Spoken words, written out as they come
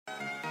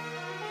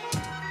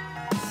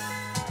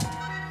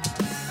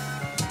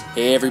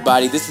Hey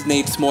everybody, this is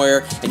Nate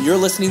Smoyer, and you're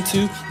listening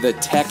to the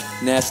Tech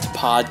Nest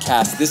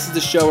Podcast. This is the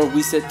show where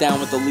we sit down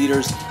with the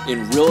leaders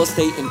in real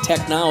estate and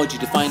technology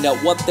to find out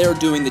what they're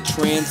doing to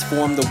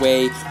transform the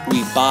way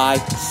we buy,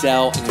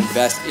 sell, and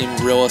invest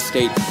in real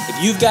estate.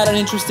 If you've got an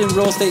interest in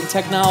real estate and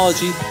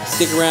technology,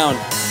 stick around.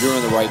 You're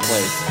in the right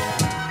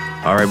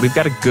place. All right, we've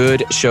got a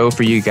good show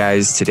for you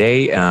guys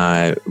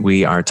today.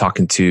 We are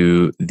talking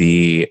to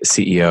the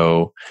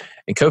CEO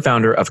and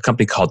co-founder of a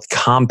company called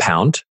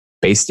Compound,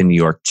 based in New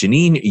York,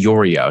 Janine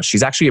Yorio.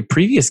 She's actually a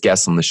previous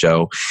guest on the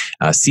show,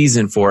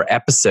 season 4,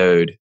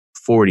 episode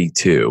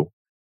 42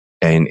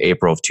 in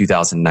April of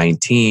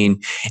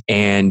 2019.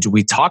 And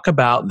we talk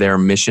about their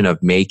mission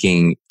of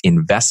making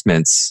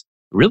investments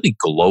really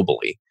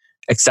globally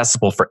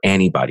accessible for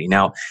anybody.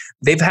 Now,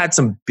 they've had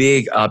some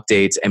big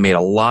updates and made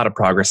a lot of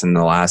progress in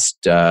the last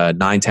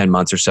 9-10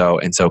 months or so.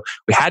 And so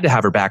we had to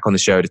have her back on the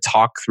show to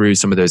talk through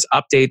some of those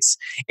updates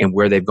and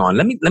where they've gone.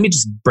 Let me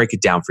just break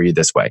it down for you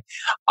this way.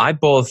 I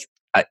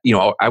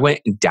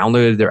went and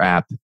downloaded their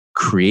app,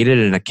 created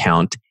an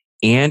account,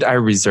 and I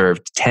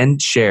reserved 10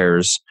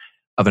 shares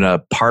of an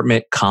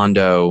apartment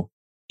condo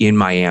in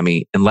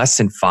Miami in less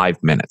than 5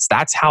 minutes.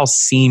 That's how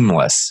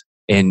seamless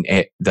in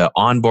the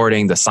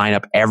onboarding, the sign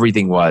up,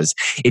 everything was.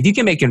 If you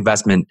can make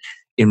investment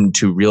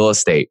into real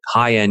estate,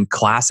 high-end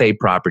Class A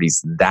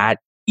properties that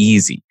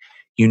easy,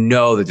 you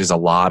know that there's a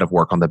lot of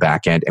work on the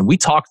back end. And we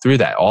talked through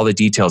that, all the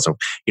details of,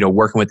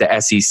 working with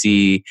the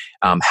SEC,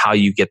 how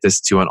you get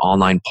this to an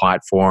online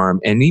platform,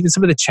 and even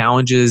some of the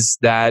challenges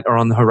that are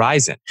on the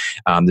horizon.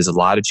 There's a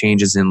lot of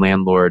changes in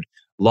landlord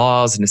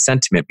laws and a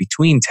sentiment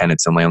between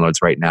tenants and landlords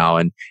right now.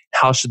 And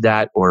how should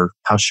that, or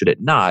how should it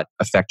not,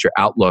 affect your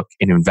outlook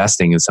in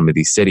investing in some of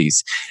these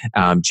cities?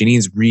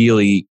 Janine's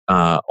really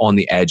on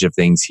the edge of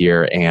things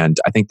here. And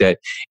I think that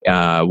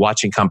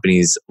watching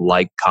companies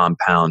like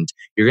Compound,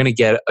 you're going to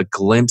get a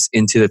glimpse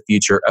into the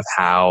future of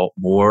how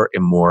more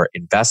and more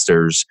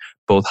investors,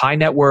 both high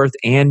net worth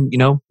and,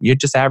 you're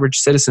just average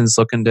citizens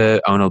looking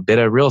to own a bit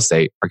of real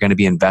estate, are going to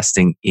be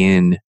investing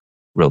in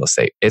real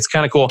estate. It's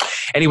kind of cool.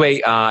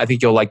 Anyway, I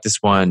think you'll like this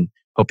one.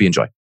 Hope you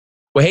enjoy.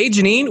 Well, hey,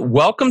 Janine,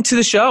 welcome to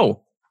the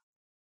show.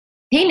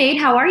 Hey, Nate,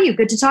 how are you?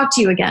 Good to talk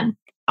to you again.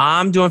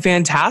 I'm doing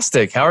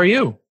fantastic. How are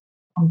you?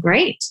 I'm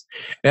great.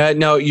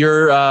 No,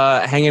 you're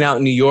hanging out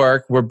in New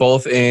York. We're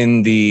both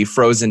in the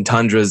frozen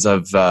tundras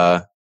of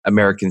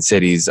American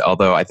cities,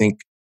 although I think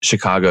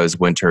Chicago's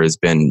winter has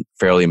been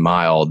fairly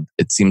mild.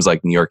 It seems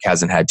like New York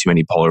hasn't had too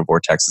many polar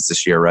vortexes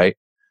this year, right?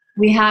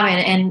 We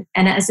haven't.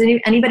 And as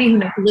anybody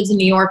who lives in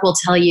New York will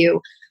tell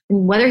you,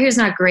 weather here is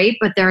not great,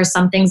 but there are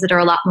some things that are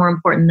a lot more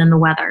important than the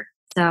weather.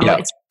 So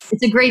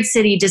it's a great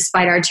city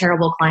despite our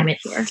terrible climate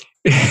here.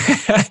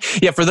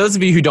 Yeah, for those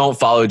of you who don't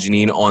follow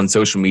Janine on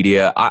social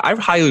media, I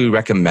highly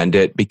recommend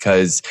it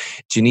because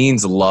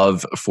Janine's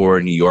love for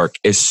New York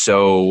is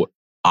so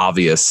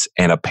obvious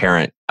and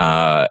apparent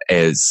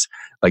as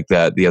like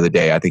the other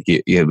day. I think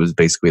it was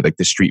basically like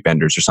the street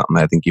vendors or something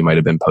I think you might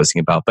have been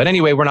posting about. But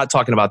anyway, we're not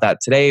talking about that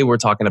today. We're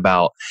talking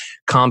about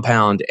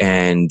Compound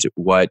and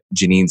what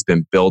Janine's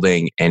been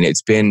building. And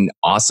it's been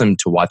awesome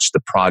to watch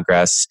the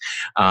progress.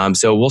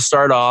 So we'll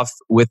start off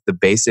with the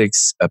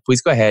basics.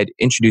 Please go ahead,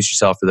 introduce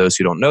yourself for those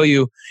who don't know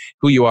you,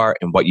 who you are,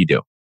 and what you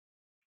do.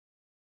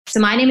 So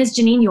my name is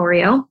Janine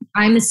Yorio.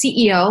 I'm the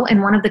CEO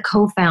and one of the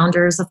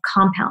co-founders of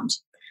Compound.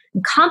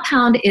 And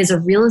Compound is a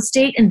real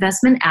estate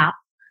investment app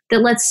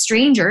that lets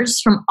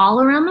strangers from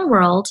all around the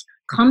world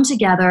come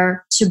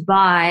together to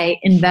buy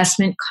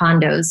investment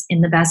condos in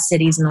the best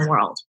cities in the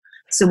world.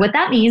 So what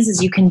that means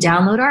is you can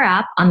download our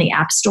app on the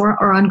App Store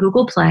or on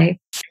Google Play.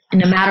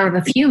 In a matter of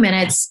a few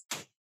minutes,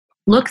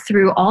 look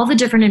through all the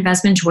different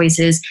investment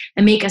choices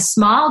and make a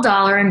small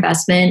dollar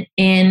investment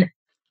in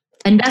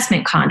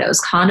investment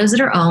condos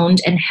that are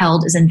owned and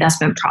held as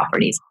investment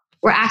properties.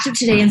 We're active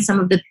today in some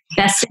of the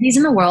best cities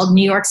in the world,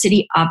 New York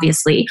City,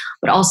 obviously,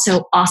 but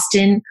also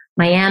Austin,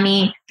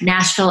 Miami,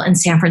 Nashville, and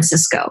San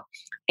Francisco.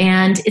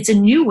 And it's a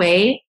new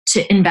way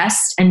to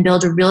invest and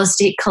build a real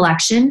estate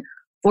collection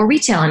for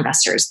retail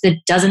investors that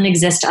doesn't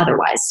exist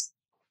otherwise.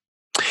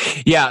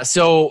 Yeah.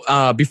 So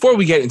before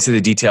we get into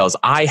the details,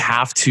 I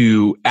have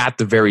to, at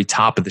the very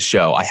top of the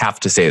show, I have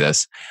to say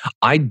this.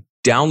 I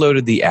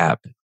downloaded the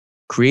app,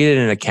 created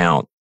an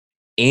account,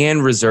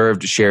 and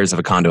reserved shares of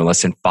a condo in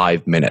less than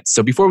 5 minutes.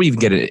 So before we even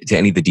get into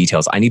any of the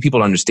details, I need people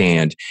to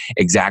understand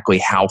exactly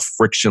how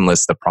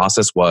frictionless the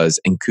process was,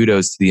 and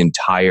kudos to the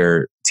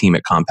entire team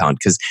at Compound,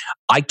 because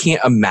I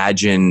can't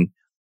imagine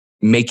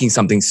making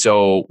something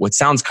what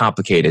sounds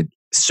complicated,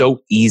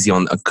 so easy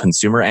on a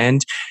consumer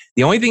end.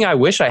 The only thing I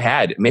wish I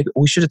had, maybe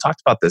we should have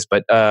talked about this,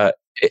 but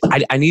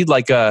I need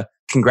like a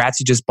congrats,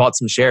 you just bought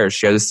some shares,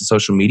 share this to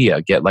social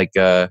media, get like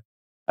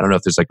I don't know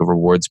if there's like a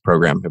rewards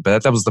program,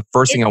 but that was the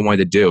first thing I wanted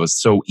to do. It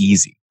was so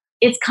easy.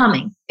 It's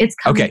coming.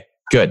 Okay,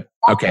 good.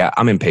 Okay,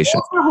 I'm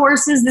impatient. For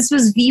horses, this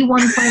was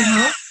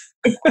V1.0.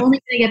 it's only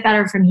going to get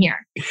better from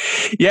here.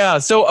 Yeah.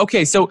 So,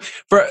 okay. So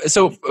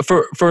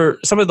for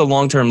some of the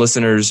long-term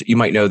listeners, you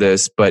might know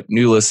this, but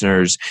new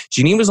listeners,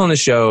 Janine was on the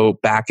show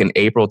back in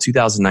April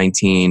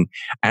 2019.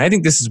 And I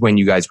think this is when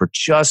you guys were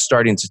just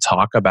starting to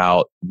talk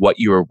about what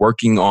you were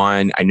working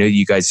on. I know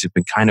you guys have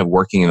been kind of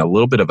working in a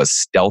little bit of a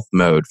stealth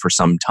mode for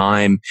some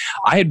time.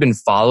 I had been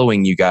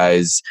following you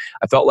guys.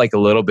 I felt like a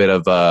little bit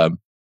of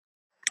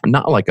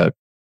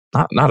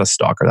not a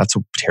stalker. That's a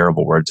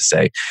terrible word to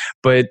say.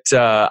 But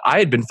I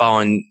had been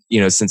following,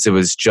 since it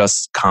was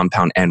just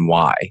Compound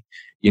NY,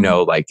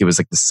 like it was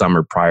like the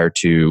summer prior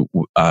to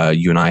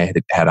you and I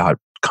had a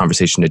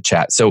conversation to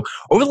chat. So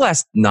over the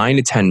last 9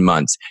 to 10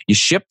 months, you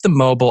shipped the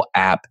mobile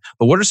app,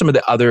 but what are some of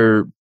the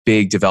other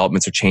big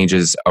developments or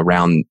changes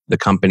around the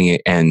company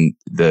and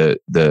the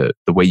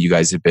way you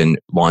guys have been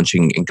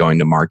launching and going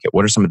to market?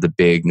 What are some of the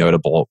big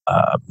notable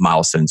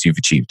milestones you've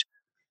achieved?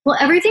 Well,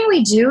 everything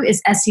we do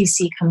is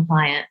SEC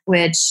compliant,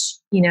 which,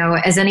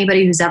 as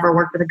anybody who's ever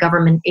worked with a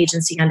government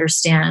agency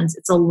understands,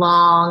 it's a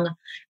long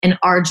and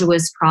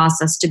arduous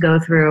process to go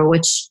through,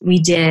 which we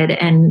did,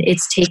 and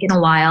it's taken a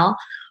while.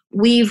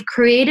 We've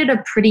created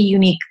a pretty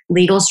unique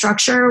legal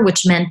structure,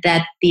 which meant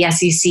that the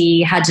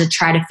SEC had to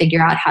try to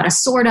figure out how to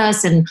sort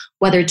us and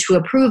whether to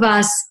approve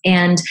us.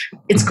 And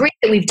it's great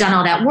that we've done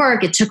all that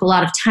work. It took a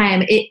lot of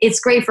time. It's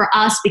great for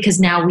us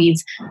because now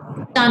we've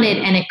done it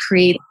and it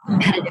creates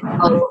competitive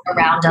moat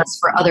around us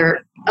for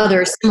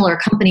other similar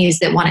companies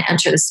that want to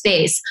enter the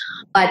space.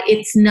 But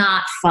it's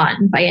not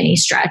fun by any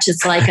stretch.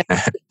 It's like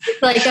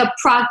a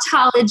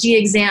proctology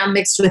exam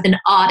mixed with an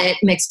audit,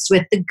 mixed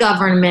with the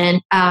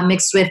government,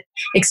 mixed with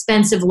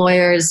expensive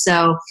lawyers.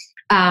 So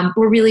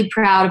we're really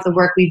proud of the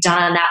work we've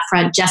done on that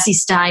front. Jesse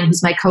Stein,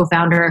 who's my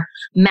co-founder,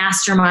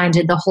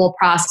 masterminded the whole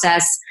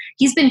process.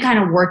 He's been kind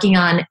of working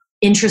on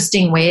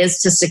interesting ways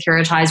to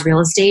securitize real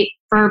estate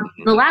for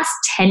the last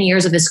 10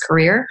 years of his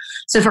career.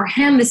 So for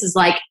him, this is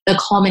like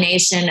the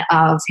culmination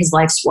of his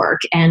life's work.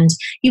 And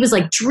he was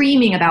like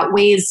dreaming about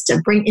ways to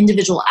bring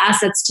individual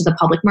assets to the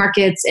public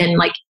markets, and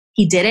like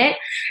he did it.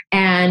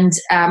 And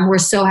we're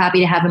so happy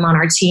to have him on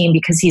our team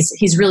because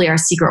he's really our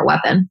secret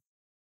weapon.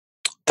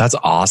 That's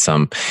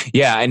awesome.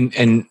 Yeah.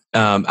 And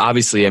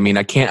obviously, I mean,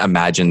 I can't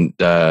imagine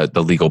the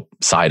legal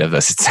side of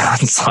this. It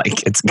sounds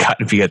like it's got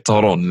to be a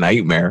total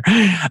nightmare.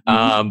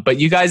 But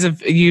you guys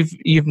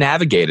you've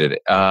navigated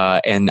it.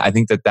 And I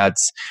think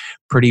that's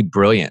pretty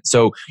brilliant.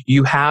 So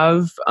you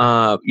have,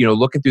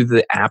 looking through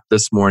the app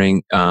this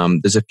morning,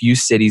 there's a few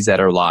cities that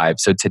are live.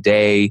 So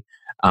today,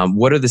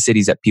 what are the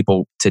cities that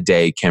people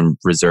today can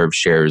reserve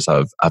shares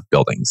of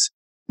buildings?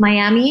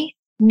 Miami,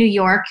 New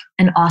York,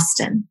 and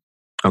Austin.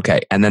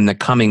 Okay. And then the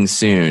coming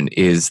soon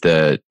is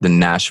the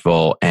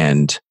Nashville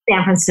and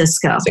San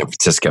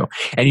Francisco.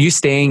 And are you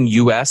staying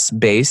US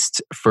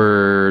based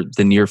for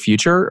the near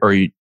future, or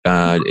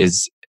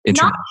is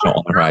international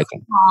on the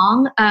horizon?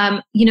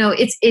 Long.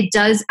 It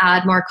does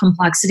add more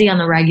complexity on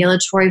the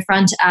regulatory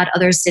front to add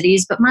other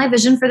cities. But my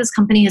vision for this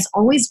company has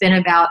always been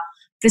about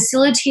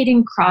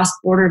facilitating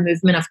cross-border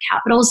movement of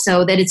capital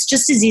so that it's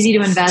just as easy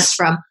to invest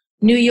from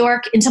New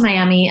York into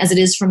Miami as it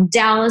is from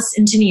Dallas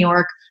into New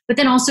York, but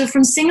then also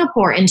from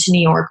Singapore into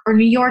New York or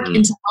New York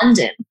into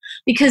London,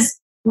 because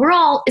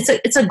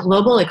it's a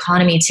global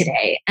economy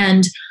today,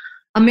 and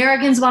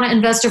Americans want to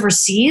invest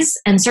overseas,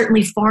 and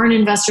certainly foreign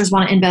investors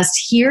want to invest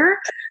here,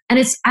 and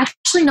it's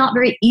actually not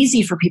very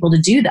easy for people to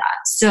do that.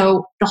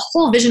 So the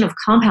whole vision of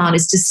Compound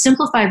is to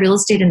simplify real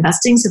estate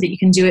investing so that you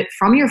can do it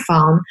from your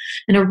phone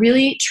in a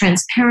really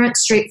transparent,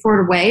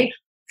 straightforward way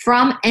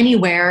from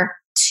anywhere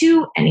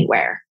to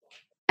anywhere.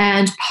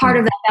 And part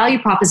of that value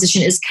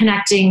proposition is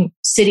connecting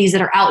cities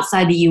that are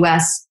outside the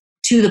US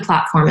to the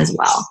platform as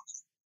well.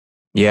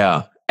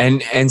 Yeah.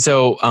 And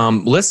so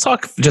let's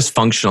talk just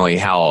functionally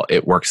how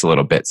it works a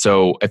little bit.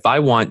 So if I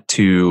want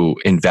to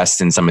invest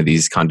in some of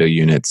these condo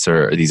units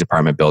or these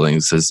apartment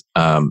buildings, as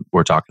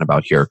we're talking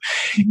about here,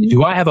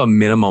 do I have a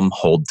minimum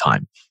hold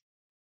time?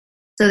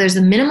 So there's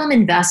a minimum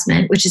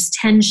investment, which is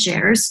 10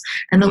 shares.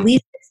 And the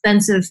least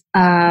expensive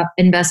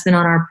investment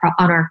on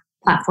our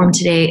platform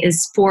today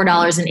is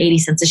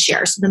 $4.80 a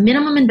share. So the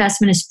minimum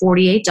investment is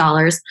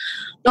 $48.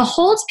 The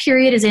hold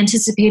period is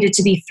anticipated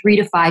to be 3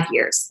 to 5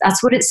 years.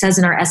 That's what it says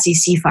in our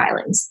SEC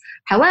filings.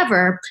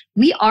 However,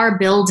 we are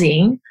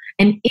building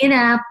an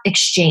in-app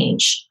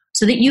exchange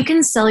so that you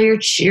can sell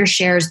your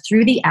shares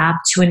through the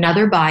app to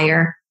another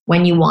buyer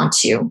when you want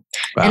to.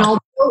 Wow. And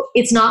although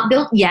it's not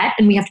built yet,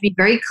 and we have to be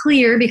very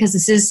clear because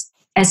this is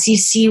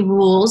SEC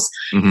rules.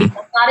 It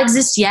does not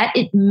exist yet.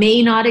 It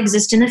may not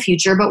exist in the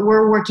future, but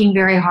we're working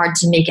very hard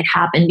to make it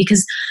happen,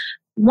 because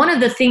one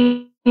of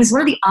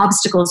the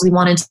obstacles we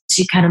wanted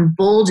to kind of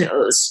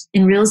bulldoze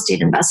in real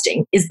estate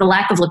investing is the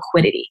lack of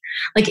liquidity.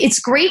 Like, it's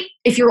great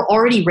if you're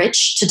already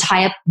rich to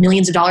tie up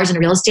millions of dollars in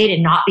real estate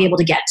and not be able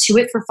to get to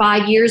it for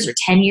 5 years or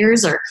 10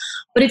 years,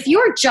 but if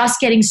you're just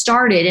getting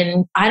started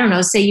and, I don't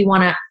know, say you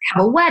want to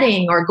have a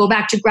wedding or go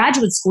back to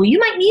graduate school, you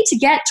might need to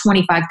get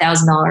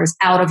 $25,000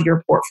 out of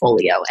your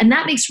portfolio. And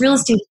that makes real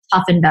estate a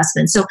tough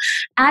investment. So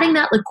adding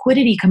that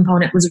liquidity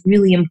component was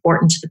really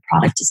important to the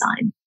product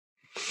design.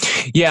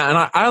 Yeah,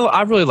 and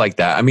I really like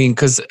that. I mean,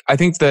 because I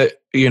think that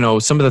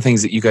some of the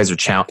things that you guys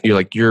are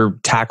you're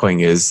tackling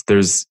is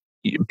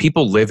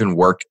people live and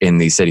work in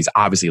these cities.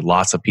 Obviously,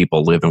 lots of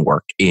people live and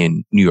work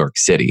in New York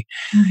City,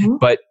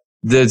 but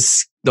the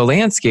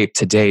landscape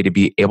today, to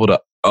be able to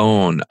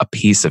own a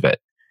piece of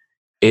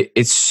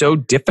it's so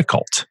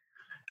difficult.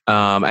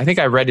 I think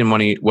I read in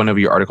one of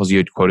your articles you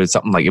had quoted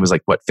something like it was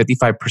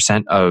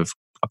 55% of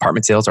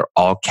apartment sales are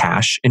all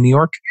cash in New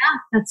York? Yeah,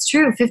 that's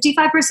true.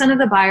 55% of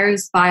the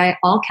buyers buy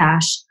all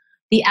cash.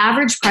 The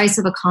average price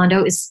of a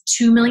condo is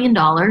 $2 million.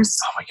 Oh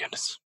my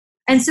goodness.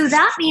 And so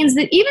that means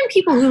that even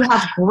people who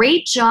have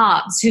great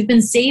jobs, who've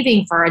been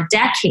saving for a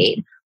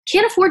decade,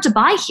 can't afford to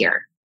buy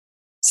here.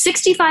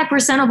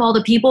 65% of all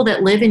the people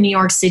that live in New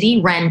York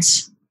City rent.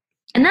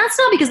 And that's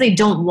not because they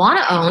don't want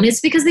to own,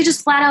 it's because they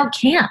just flat out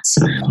can't.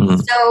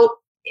 So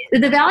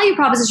the value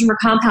proposition for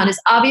Compound is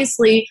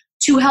obviously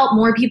to help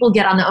more people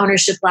get on the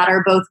ownership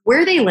ladder, both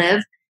where they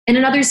live and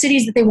in other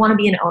cities that they want to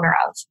be an owner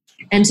of,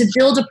 and to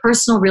build a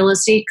personal real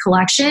estate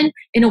collection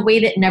in a way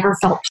that never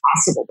felt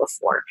possible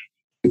before.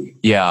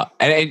 Yeah,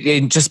 and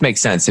it just makes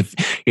sense. If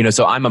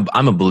so I'm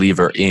a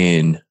believer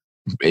in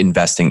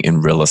investing in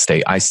real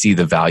estate. I see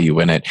the value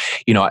in it.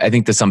 I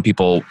think that some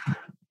people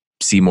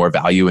see more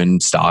value in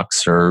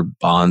stocks or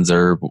bonds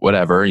or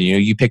whatever.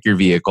 You pick your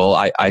vehicle.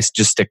 I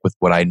just stick with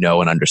what I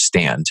know and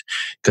understand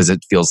because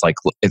it feels like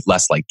it's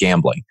less like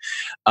gambling.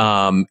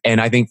 And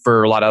I think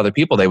for a lot of other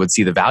people, they would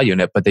see the value in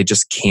it, but they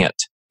just can't.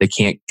 They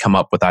can't come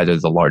up with either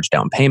the large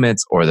down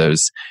payments or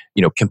those,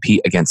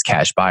 compete against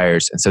cash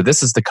buyers. And so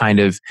this is the kind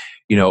of,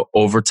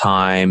 over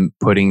time,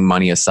 putting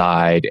money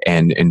aside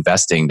and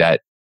investing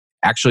that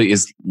actually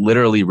is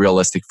literally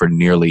realistic for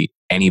nearly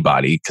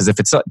anybody. Because if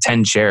it's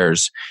 10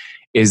 shares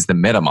is the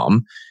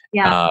minimum.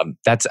 Yeah.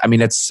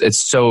 It's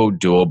so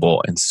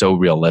doable and so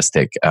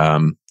realistic.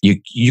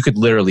 You could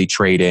literally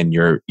trade in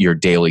your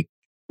daily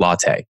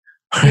latte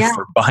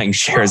for buying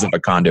shares of a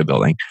condo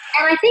building.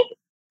 And I think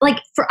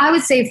I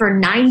would say for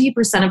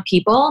 90% of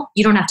people,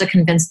 you don't have to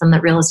convince them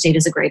that real estate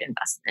is a great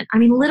investment. I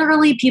mean,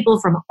 literally people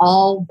from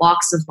all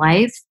walks of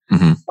life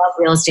love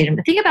real estate.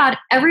 And think about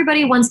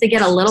everybody once they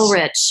get a little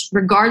rich,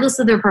 regardless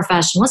of their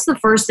profession, what's the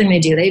first thing they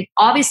do? They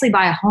obviously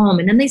buy a home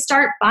and then they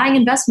start buying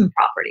investment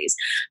properties.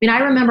 I mean, I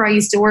remember I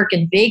used to work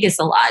in Vegas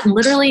a lot and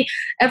literally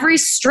every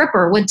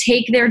stripper would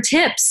take their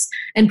tips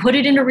and put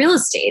it into real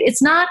estate.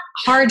 It's not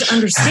hard to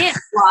understand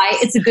why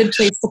it's a good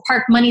place to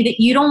park money that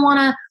you don't want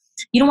to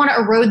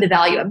erode the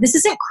value of. This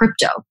isn't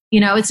crypto.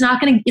 It's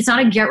not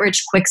a get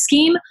rich quick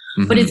scheme,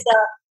 but it's a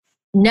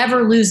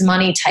never lose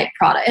money type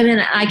product. And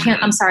then I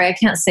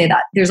can't say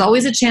that. There's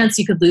always a chance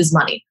you could lose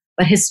money.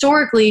 But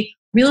historically,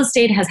 real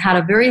estate has had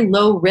a very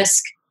low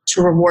risk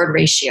to reward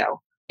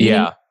ratio.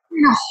 Yeah.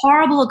 In a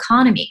horrible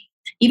economy,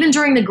 even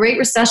during the Great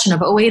Recession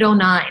of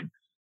 08-09,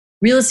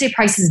 real estate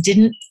prices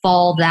didn't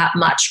fall that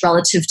much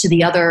relative to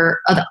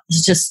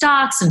to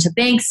stocks and to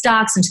bank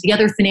stocks and to the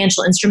other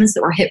financial instruments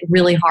that were hit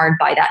really hard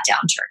by that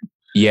downturn.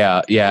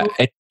 Yeah, yeah.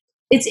 So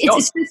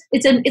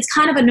it's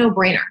kind of a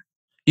no-brainer.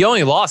 You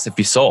only lost if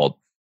you sold.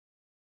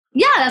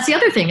 Yeah, that's the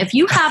other thing. If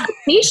you have the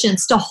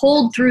patience to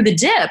hold through the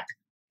dip,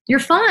 you're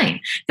fine.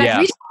 In fact,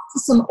 we talked to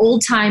some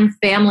old-time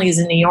families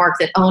in New York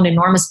that own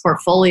enormous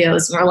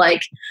portfolios, and we're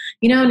like,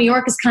 New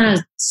York is kind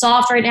of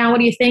soft right now. What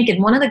do you think?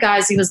 And one of the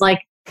guys, he was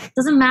like,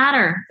 doesn't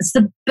matter. It's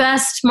the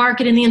best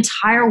market in the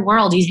entire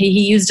world. He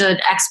used an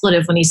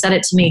expletive when he said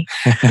it to me.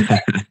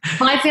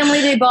 My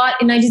family, they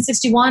bought in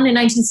 1961 and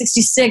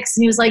 1966.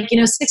 And he was like,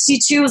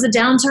 62 was a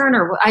downturn,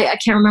 or I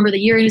can't remember the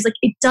year. And he's like,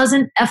 it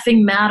doesn't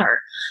effing matter.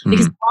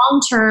 Because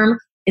long term,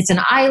 it's an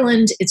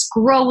island, it's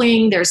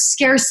growing, there's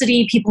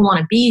scarcity, people want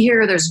to be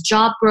here, there's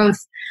job growth.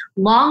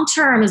 Long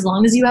term, as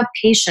long as you have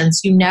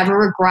patience, you never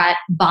regret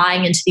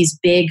buying into these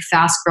big,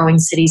 fast-growing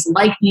cities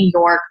like New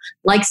York,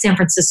 like San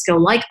Francisco,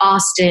 like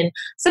Austin.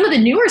 Some of the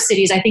newer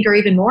cities, I think, are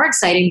even more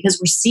exciting because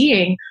we're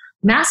seeing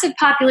massive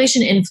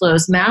population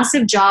inflows,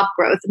 massive job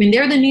growth. I mean,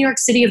 they're the New York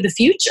City of the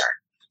future.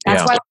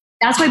 That's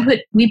why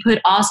we put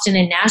Austin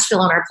and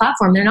Nashville on our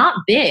platform. They're not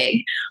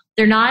big,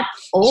 they're not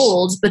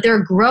old, but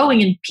they're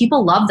growing and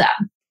people love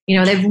them. They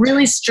have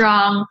really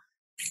strong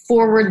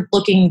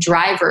forward-looking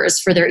drivers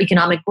for their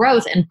economic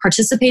growth, and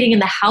participating in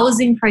the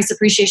housing price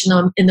appreciation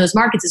in those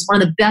markets is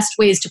one of the best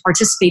ways to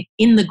participate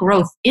in the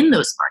growth in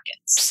those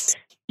markets.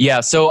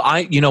 Yeah. So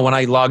when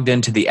I logged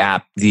into the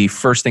app, the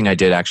first thing I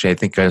did I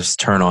think I was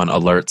turn on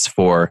alerts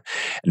for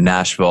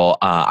Nashville.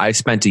 I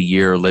spent a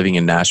year living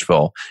in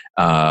Nashville.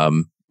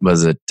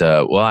 Was it,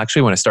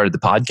 actually when I started the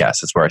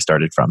podcast, that's where I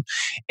started from.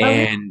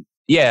 And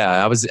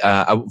yeah, I was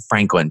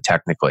Franklin,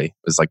 technically. It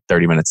was like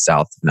 30 minutes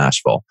south of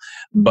Nashville.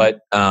 But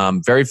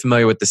very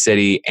familiar with the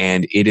city,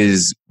 and it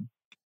is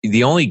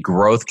the only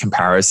growth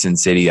comparison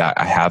city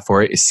I have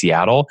for it is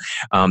Seattle.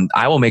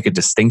 I will make a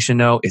distinction,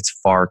 though. It's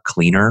far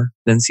cleaner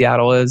than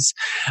Seattle is,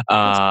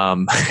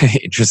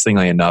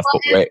 interestingly enough.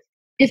 Well,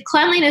 if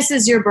cleanliness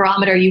is your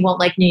barometer, you won't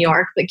like New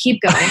York, but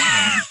keep going.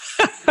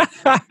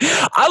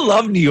 I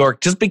love New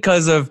York just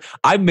because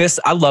I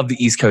love the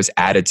East Coast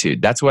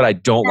attitude. That's what I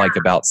don't like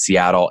about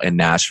Seattle and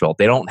Nashville.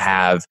 They don't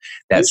have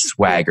that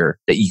swagger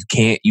that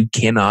you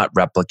cannot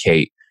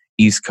replicate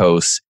East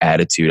Coast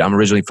attitude. I'm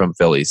originally from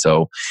Philly.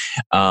 So,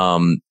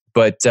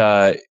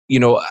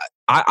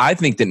 I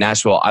think that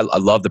Nashville, I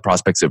love the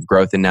prospects of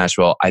growth in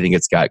Nashville. I think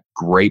it's got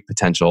great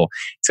potential.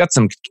 It's got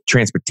some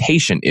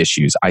transportation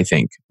issues,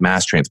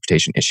 mass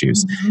transportation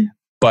issues. Mm-hmm.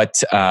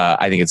 But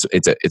I think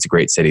it's a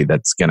great city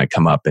that's going to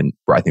come up, and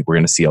I think we're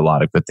going to see a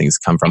lot of good things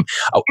come from.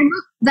 Oh. And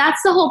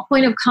that's the whole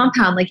point of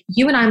Compound. Like,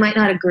 you and I might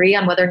not agree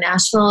on whether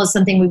Nashville is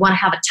something we want to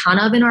have a ton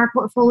of in our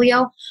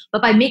portfolio,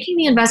 but by making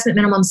the investment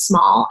minimum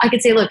small, I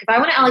could say, look, if I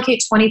want to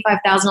allocate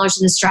 $25,000 to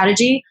this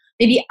strategy,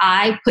 maybe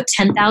I put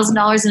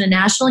 $10,000 in a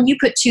Nashville and you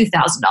put $2,000.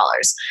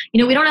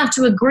 We don't have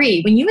to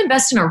agree. When you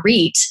invest in a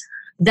REIT,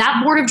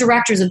 that board of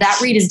directors of that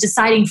REIT is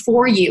deciding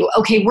for you,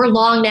 okay, we're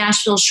long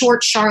Nashville,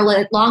 short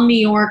Charlotte, long New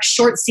York,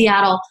 short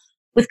Seattle.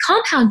 With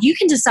Compound, you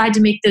can decide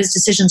to make those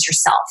decisions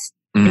yourself.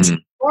 Mm-hmm. And take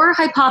your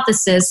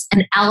hypothesis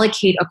and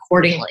allocate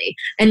accordingly.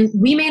 And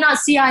we may not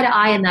see eye to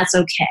eye, and that's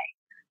okay.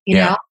 You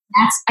know?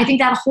 I think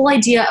that whole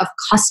idea of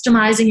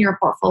customizing your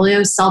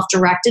portfolio is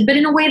self-directed, but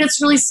in a way that's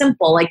really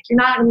simple. Like,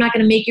 I'm not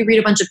going to make you read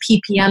a bunch of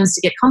PPMs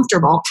to get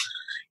comfortable,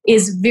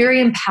 is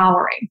very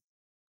empowering.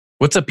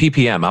 What's a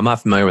PPM? I'm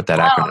not familiar with that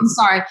acronym. I'm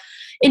sorry.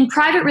 In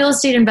private real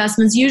estate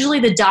investments, usually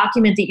the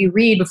document that you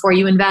read before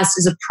you invest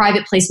is a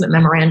private placement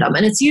memorandum.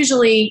 And it's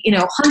usually,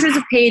 hundreds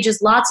of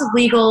pages, lots of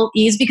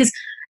legalese, because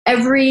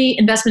every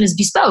investment is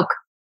bespoke.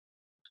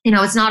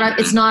 It's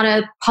not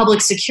a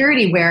public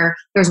security where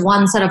there's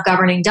one set of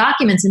governing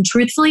documents. And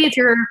truthfully, if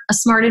you're a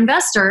smart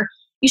investor,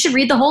 you should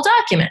read the whole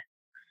document.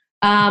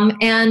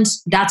 And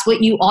that's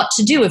what you ought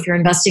to do if you're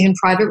investing in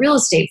private real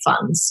estate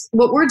funds.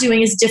 What we're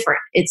doing is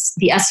different. It's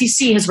the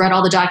SEC has read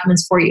all the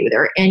documents for you.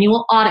 There are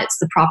annual audits.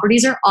 The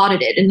properties are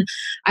audited. And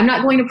I'm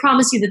not going to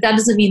promise you that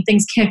doesn't mean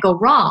things can't go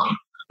wrong.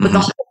 But mm-hmm. the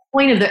whole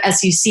point of the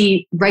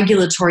SEC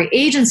regulatory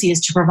agency is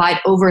to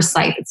provide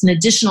oversight. It's an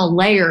additional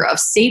layer of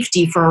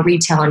safety for a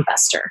retail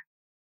investor.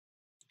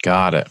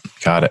 Got it.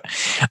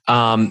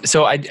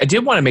 So I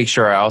did want to make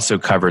sure I also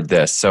covered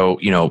this. So,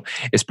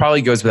 it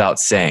probably goes without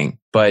saying,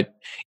 but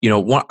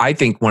I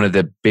think one of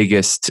the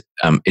biggest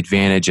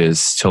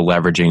advantages to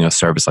leveraging a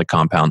service like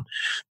Compound,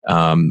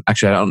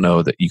 actually, I don't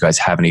know that you guys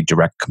have any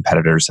direct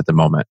competitors at the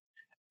moment,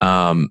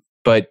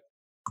 but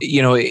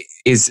it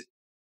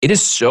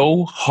is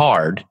so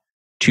hard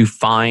to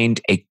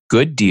find a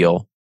good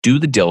deal, do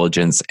the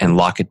diligence, and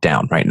lock it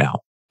down right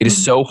now. It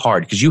is so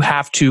hard because you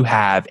have to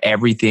have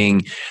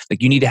everything.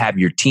 Like, you need to have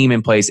your team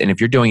in place. And if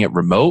you're doing it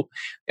remote,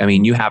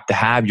 you have to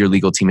have your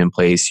legal team in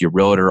place, your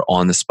realtor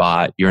on the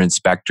spot, your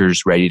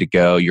inspectors ready to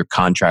go, your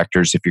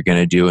contractors if you're going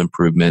to do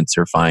improvements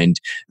or find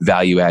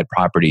value add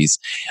properties.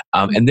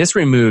 And this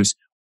removes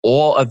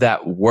all of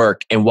that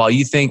work. And while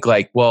you think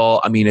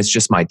it's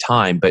just my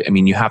time, but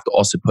you have to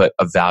also put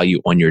a value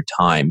on your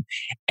time.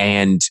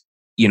 And,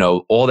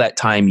 all that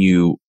time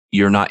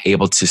you're not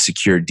able to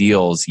secure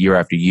deals year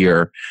after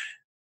year,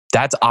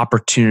 that's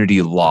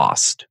opportunity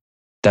lost.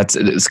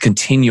 It's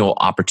continual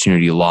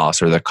opportunity loss,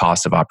 or the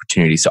cost of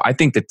opportunity. So I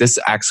think that this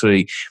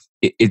actually,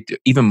 it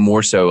even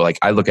more so, like,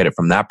 I look at it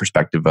from that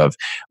perspective of,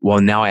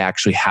 well, now I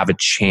actually have a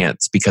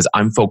chance because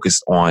I'm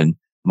focused on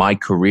my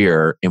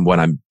career and what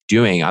I'm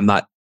doing. I'm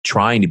not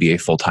trying to be a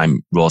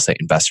full-time real estate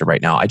investor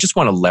right now. I just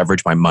want to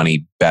leverage my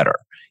money better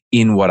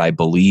in what I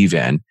believe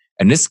in.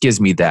 And this gives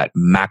me that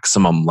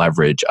maximum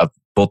leverage of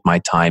both my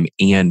time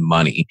and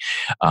money.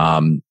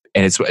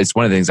 And it's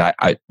one of the things I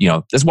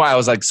that's why I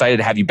was excited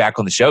to have you back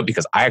on the show,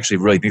 because I actually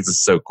really think this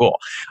is so cool.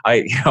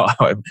 I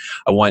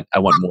want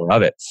more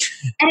of it.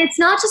 And it's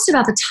not just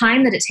about the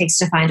time that it takes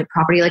to find a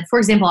property. Like, for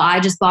example, I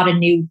just bought a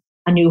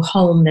new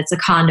home that's a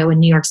condo in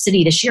New York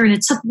City this year, and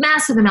it took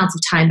massive amounts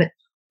of time. But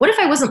what if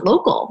I wasn't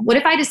local? What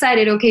if I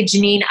decided, okay,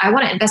 Janine, I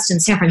want to invest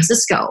in San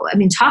Francisco?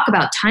 Talk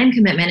about time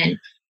commitment, and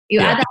you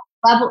add that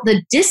level,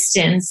 the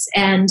distance,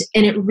 and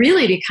it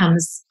really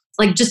becomes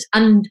like just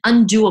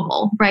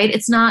undoable, right?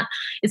 It's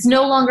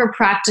no longer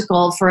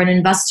practical for an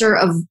investor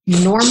of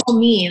normal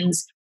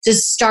means to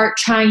start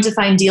trying to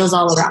find deals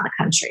all around the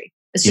country.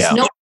 It's just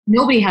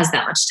nobody has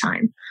that much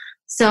time.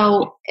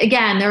 So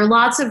again, there are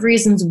lots of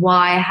reasons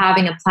why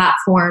having a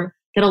platform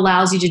that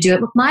allows you to do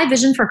it. Look, my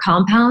vision for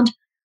Compound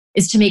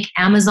is to make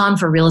Amazon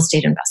for real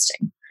estate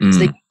investing. So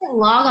that you can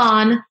log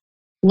on,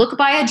 look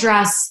by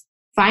address,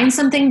 find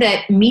something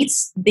that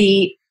meets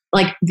the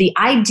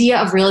idea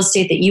of real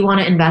estate that you want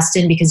to invest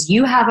in because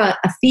you have a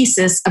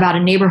thesis about a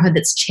neighborhood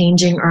that's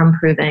changing or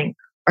improving,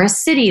 or a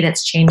city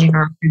that's changing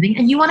or improving,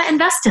 and you want to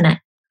invest in it.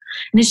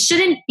 And it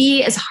shouldn't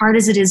be as hard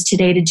as it is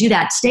today to do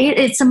that. Today,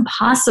 it's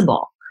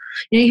impossible.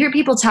 You hear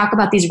people talk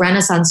about these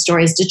Renaissance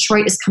stories.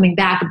 Detroit is coming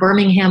back.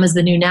 Birmingham is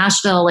the new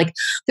Nashville.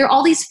 There are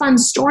all these fun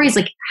stories.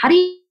 How do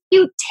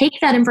you take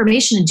that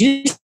information and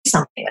do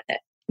something with it?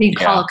 You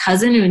call a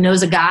cousin who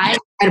knows a guy,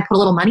 try to put a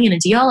little money in a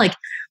deal.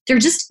 There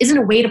just isn't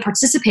a way to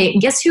participate.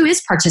 And guess who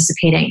is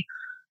participating?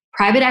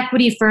 private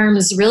equity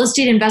firms, real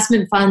estate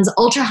investment funds,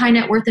 ultra high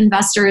net worth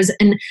investors.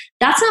 And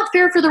that's not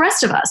fair for the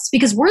rest of us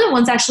because we're the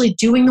ones actually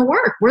doing the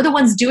work. We're the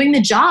ones doing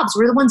the jobs.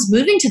 We're the ones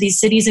moving to these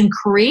cities and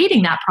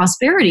creating that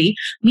prosperity.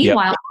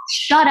 Meanwhile,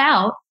 shut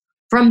out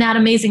from that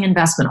amazing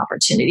investment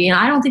opportunity. And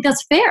I don't think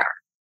that's fair.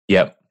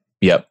 Yep.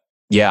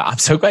 Yeah, I'm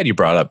so glad you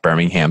brought up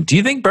Birmingham. Do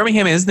you think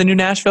Birmingham is the new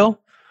Nashville?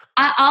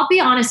 I'll be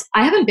honest,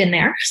 I haven't been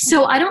there,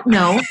 so I don't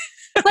know.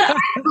 But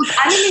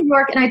I'm in New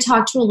York and I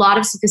talk to a lot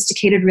of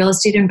sophisticated real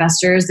estate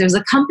investors. There's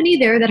a company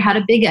there that had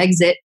a big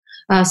exit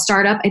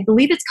startup. I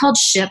believe it's called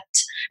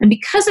Shipt. And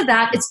because of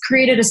that, it's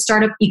created a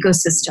startup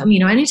ecosystem.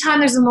 Anytime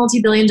there's a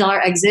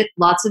multi-billion-dollar exit,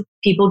 lots of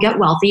people get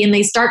wealthy and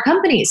they start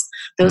companies.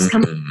 Those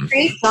companies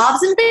create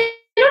jobs, and they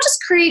don't just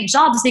create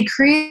jobs, they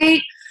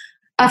create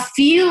a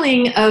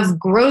feeling of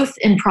growth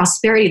and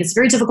prosperity that's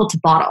very difficult to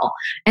bottle.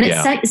 And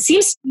it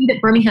seems to me that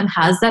Birmingham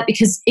has that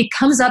because it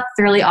comes up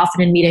fairly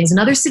often in meetings.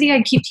 Another city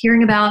I keep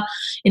hearing about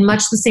in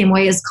much the same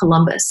way is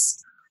Columbus.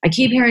 I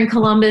keep hearing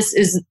Columbus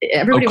is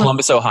everybody.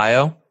 Columbus,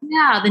 Ohio?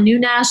 Yeah, the new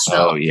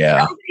Nashville. Oh,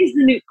 yeah. Everybody's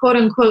the new, quote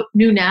unquote,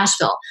 new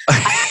Nashville.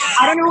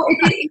 I don't know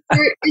if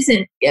there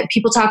isn't.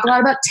 People talk a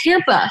lot about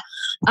Tampa.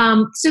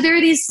 So there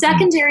are these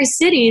secondary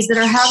cities that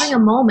are having a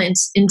moment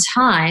in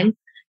time.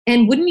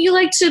 And wouldn't you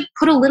like to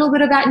put a little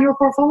bit of that in your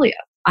portfolio?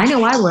 I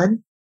know I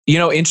would.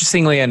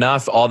 Interestingly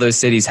enough, all those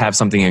cities have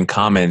something in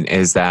common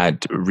is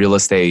that real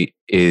estate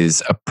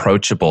is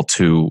approachable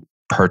to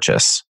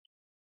purchase.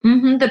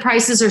 Mm-hmm. The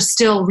prices are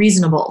still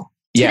reasonable.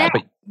 Yeah,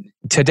 but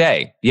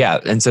today, yeah.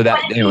 And so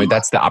that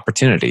that's the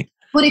opportunity.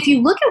 But if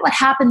you look at what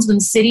happens when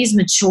cities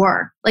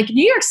mature, like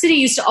New York City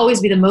used to always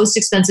be the most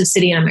expensive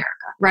city in America,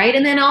 right?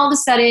 And then all of a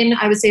sudden,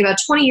 I would say about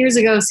 20 years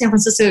ago, San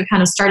Francisco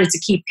kind of started to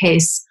keep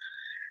pace.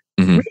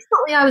 Mm-hmm.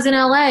 Recently, I was in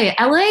LA.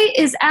 LA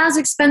is as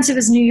expensive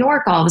as New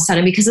York all of a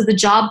sudden because of the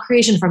job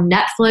creation from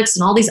Netflix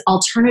and all these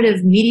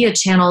alternative media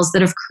channels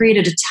that have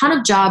created a ton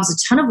of jobs, a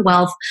ton of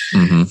wealth.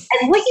 Mm-hmm.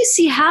 And what you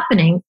see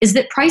happening is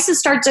that prices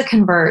start to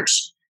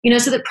converge.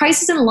 So that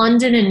prices in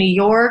London and New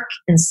York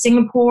and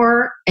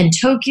Singapore and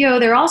Tokyo,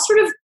 they're all sort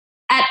of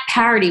at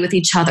parity with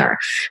each other.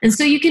 And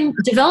so you can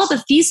develop a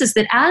thesis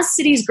that as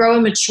cities grow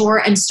and mature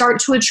and start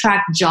to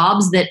attract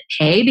jobs that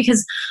pay,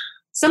 because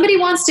somebody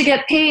wants to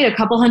get paid a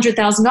couple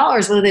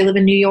 $100,000, whether they live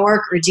in New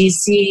York or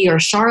DC or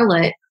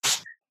Charlotte,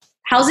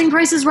 housing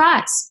prices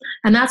rise.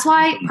 And that's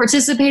why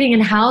participating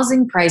in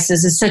housing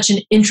prices is such an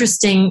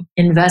interesting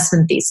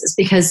investment thesis,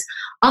 because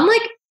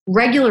unlike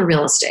regular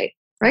real estate,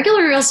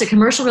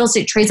 commercial real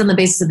estate trades on the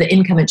basis of the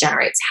income it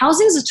generates.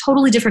 Housing is a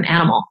totally different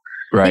animal.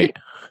 Right.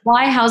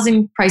 Why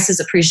housing prices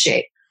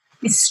appreciate.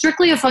 It's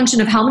strictly a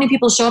function of how many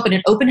people show up in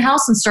an open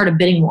house and start a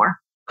bidding war.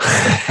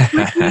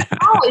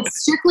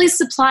 It's strictly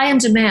supply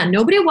and demand.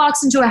 Nobody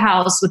walks into a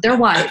house with their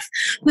wife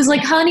who's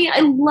like, honey,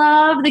 I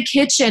love the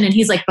kitchen. And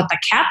he's like, but the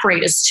cap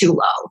rate is too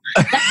low.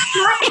 That's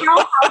not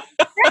how houses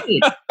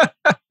trade.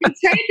 They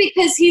trade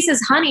because he says,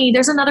 honey,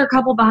 there's another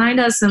couple behind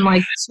us and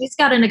like she's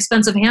got an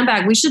expensive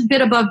handbag. We should bid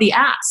above the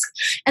ask.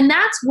 And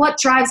that's what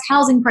drives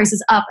housing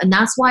prices up. And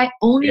that's why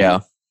owning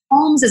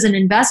homes as an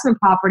investment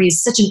property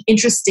is such an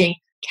interesting,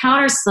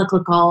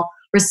 counter-cyclical,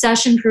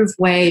 recession-proof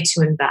way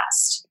to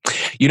invest.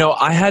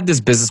 I had this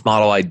business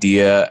model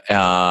idea,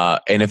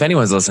 and if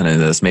anyone's listening to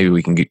this, maybe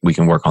we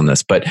can work on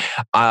this. But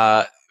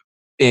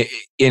in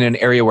an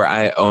area where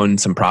I own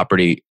some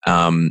property,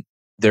 I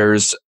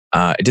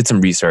did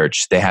some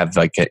research. They have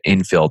like an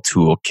infill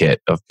toolkit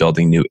of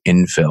building new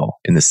infill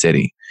in the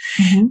city,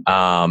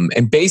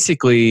 and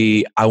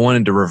basically, I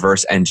wanted to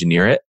reverse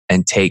engineer it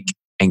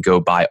and go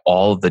buy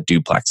all of the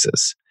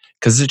duplexes.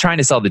 Because they're trying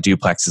to sell the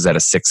duplexes at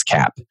a 6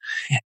 cap.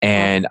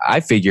 And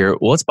I figure,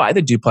 well, let's buy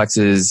the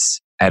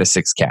duplexes at a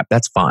 6 cap.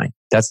 That's fine.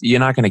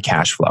 You're not going to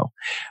cash flow.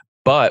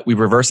 But we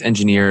reverse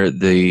engineer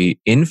the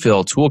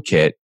infill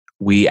toolkit.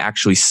 We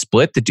actually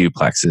split the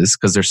duplexes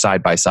because they're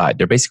side by side.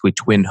 They're basically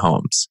twin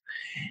homes.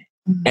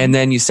 Mm-hmm. And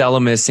then you sell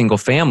them as single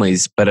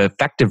families, but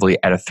effectively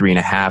at a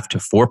 3.5% to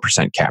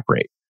 4% cap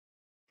rate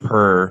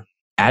per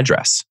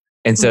address.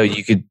 And so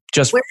you could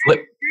just flip. Where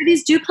are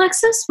these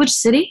duplexes? Which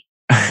city?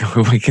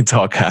 We can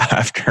talk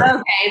after.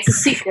 Okay, it's a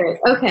secret.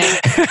 Okay.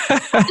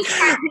 I'm just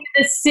trying to think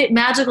of this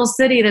magical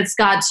city that's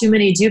got too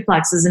many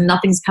duplexes and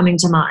nothing's coming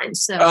to mind.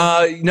 So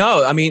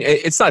no, I mean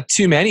it's not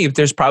too many.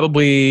 There's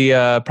probably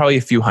a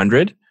few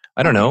hundred.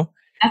 I don't know.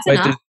 That's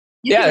enough.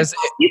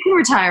 You can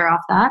retire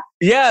off that.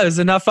 Yeah, there's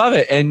enough of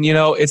it. And,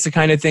 it's the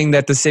kind of thing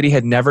that the city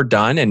had never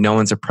done and no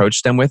one's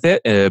approached them with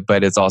it.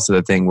 But it's also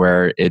the thing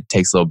where it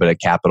takes a little bit of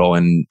capital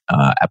and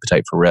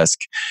appetite for risk,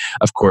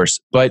 of course.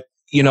 But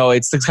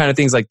it's the kind of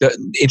things like the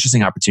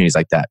interesting opportunities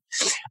like that.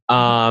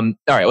 All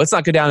right, let's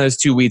not go down those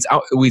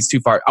weeds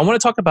too far. I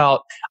want to talk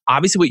about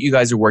obviously what you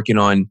guys are working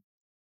on.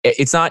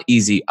 It's not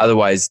easy.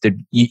 Otherwise,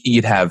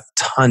 you'd have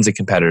tons of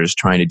competitors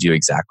trying to do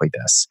exactly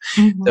this.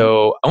 Mm-hmm.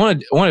 So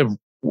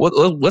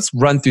let's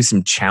run through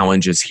some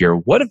challenges here.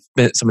 What have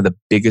been some of the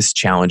biggest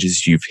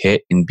challenges you've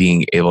hit in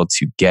being able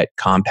to get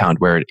Compound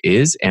where it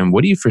is? And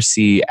what do you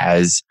foresee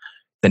as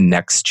the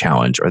next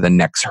challenge or the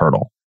next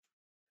hurdle?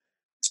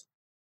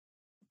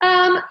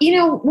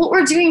 What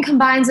we're doing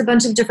combines a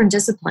bunch of different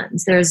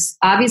disciplines. There's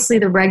obviously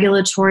the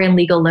regulatory and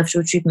legal lift,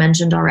 which we've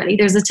mentioned already.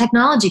 There's a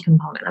technology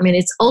component. I mean,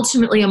 it's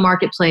ultimately a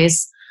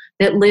marketplace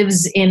that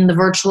lives in the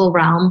virtual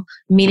realm,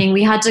 meaning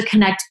we had to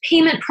connect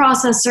payment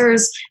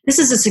processors. This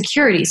is a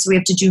security, so we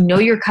have to do know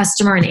your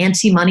customer and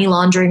anti-money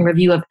laundering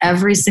review of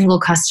every single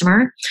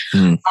customer.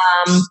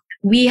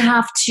 We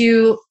have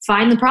to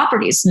find the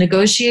properties,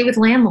 negotiate with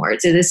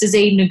landlords. This is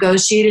a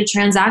negotiated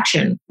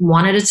transaction,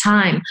 one at a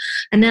time.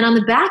 And then on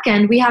the back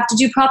end, we have to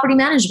do property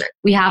management.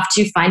 We have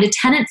to find a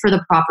tenant for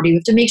the property. We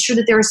have to make sure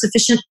that there are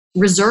sufficient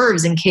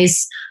reserves in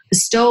case the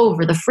stove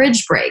or the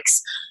fridge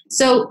breaks.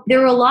 So there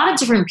were a lot of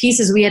different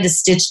pieces we had to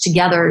stitch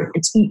together.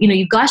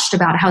 You gushed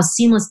about how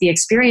seamless the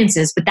experience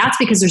is, but that's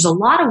because there's a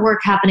lot of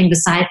work happening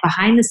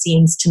behind the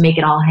scenes to make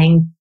it all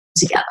hang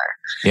together.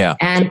 Yeah.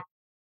 And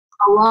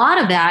a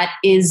lot of that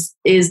is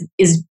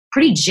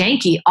pretty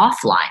janky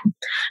offline.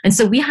 And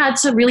so we had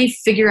to really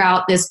figure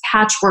out this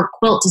patchwork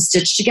quilt to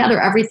stitch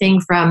together everything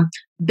from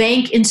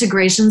bank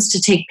integrations to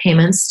take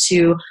payments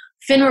to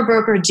FINRA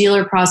broker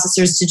dealer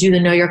processors to do the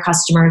know your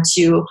customer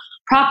to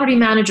property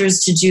managers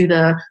to do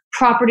the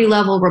property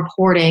level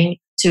reporting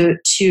to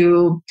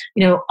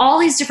all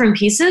these different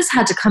pieces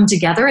had to come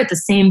together at the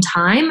same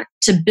time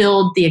to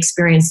build the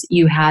experience that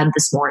you had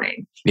this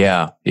morning.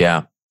 Yeah,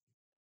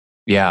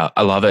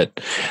 I love it.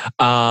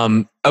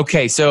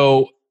 Okay,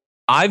 so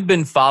I've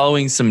been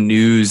following some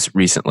news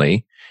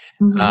recently,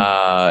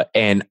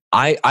 and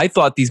I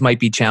thought these might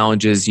be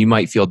challenges. You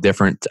might feel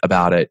different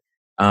about it.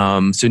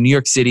 So New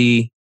York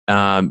City,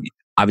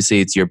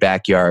 obviously it's your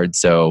backyard,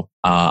 so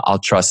I'll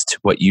trust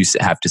what you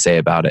have to say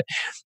about it.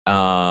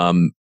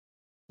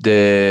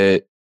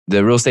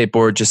 The real estate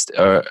board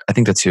I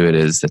think that's who it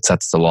is that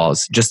sets the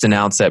laws, just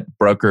announced that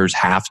landlords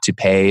have to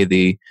pay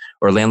the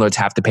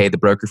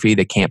broker fee.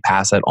 They can't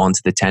pass that on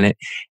to the tenant.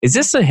 Is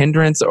this a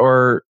hindrance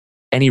or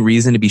any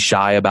reason to be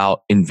shy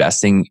about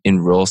investing in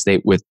real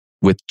estate with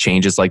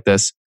changes like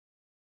this?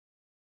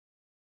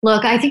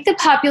 Look, I think the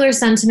popular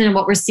sentiment and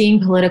what we're seeing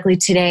politically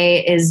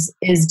today is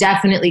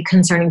definitely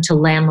concerning to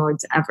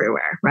landlords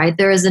everywhere, right?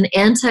 There is an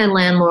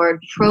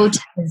anti-landlord,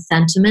 pro-tenant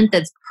sentiment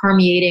that's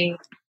permeating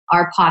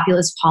our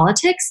populist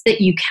politics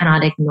that you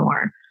cannot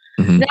ignore.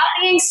 That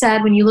being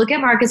said, when you look at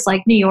markets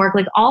like New York,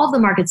 like all of the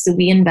markets that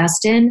we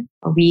invest in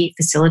or we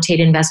facilitate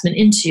investment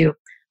into,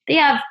 they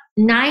have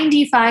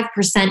 95%,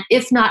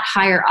 if not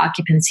higher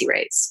occupancy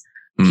rates.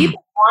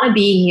 People want to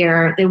be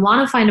here. They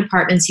want to find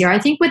apartments here. I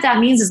think what that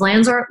means is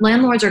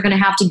landlords are going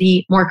to have to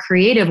be more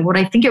creative. What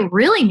I think it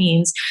really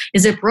means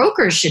is that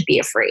brokers should be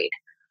afraid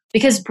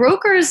because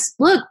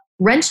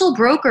rental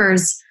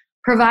brokers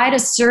provide a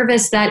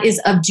service that is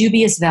of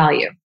dubious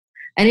value.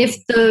 And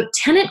if the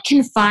tenant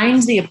can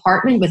find the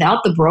apartment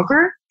without the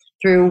broker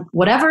through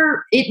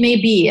whatever it may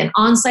be, an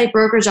on-site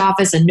brokerage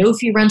office, a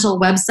no-fee rental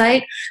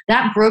website,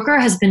 that broker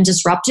has been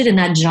disrupted and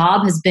that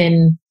job has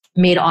been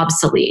made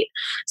obsolete.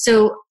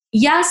 So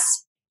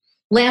yes,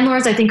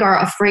 landlords, I think, are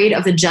afraid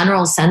of the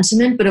general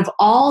sentiment, but of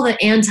all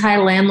the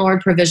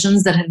anti-landlord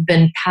provisions that have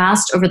been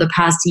passed over the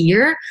past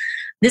year,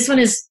 this one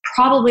is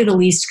probably the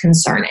least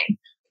concerning.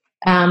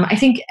 I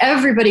think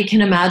everybody can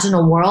imagine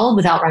a world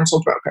without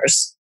rental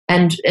brokers.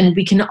 And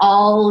we can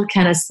all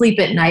kind of sleep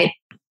at night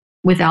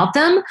without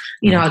them.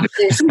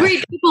 There's some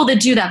great people that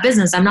do that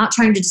business. I'm not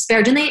trying to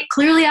disparage, and they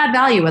clearly add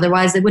value.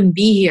 Otherwise, they wouldn't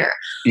be here.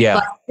 Yeah.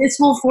 But this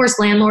will force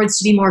landlords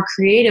to be more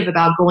creative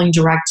about going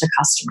direct to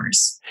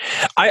customers.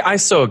 I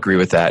so agree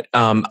with that.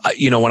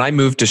 When I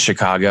moved to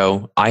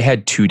Chicago, I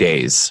had 2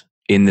 days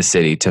in the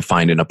city to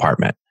find an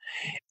apartment.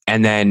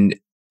 And then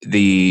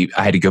I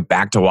had to go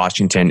back to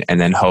Washington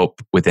and then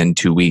hope within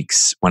 2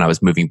 weeks when I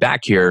was moving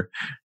back here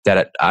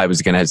that I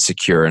was going to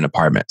secure an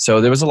apartment.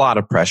 So there was a lot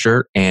of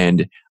pressure,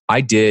 and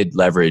I did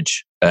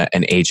leverage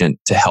an agent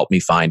to help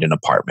me find an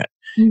apartment.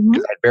 I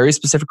had very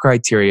specific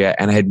criteria,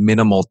 and I had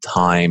minimal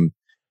time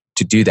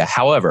to do that.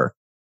 However,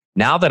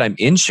 now that I'm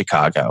in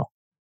Chicago,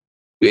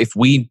 if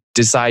we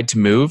decide to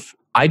move,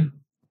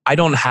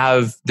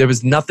 there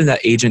was nothing that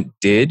agent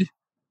did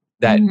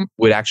that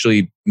would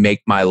actually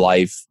make my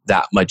life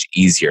that much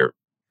easier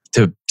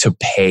to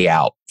pay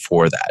out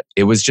for that.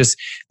 It was just,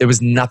 there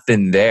was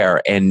nothing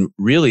there. And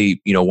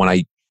really,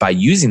 by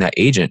using that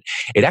agent,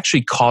 it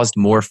actually caused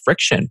more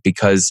friction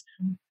because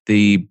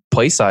the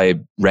place I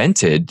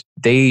rented,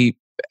 they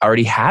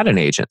already had an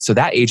agent. So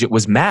that agent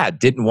was mad,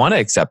 didn't want to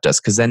accept us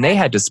because then they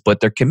had to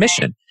split their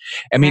commission.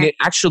 I mean, it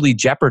actually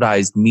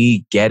jeopardized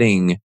me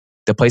getting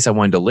the place I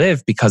wanted to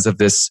live because of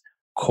this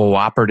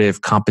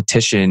cooperative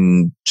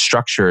competition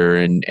structure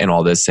and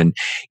all this. And,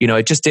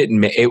 it just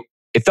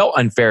it felt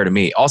unfair to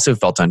me. Also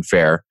felt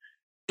unfair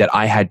that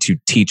I had to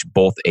teach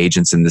both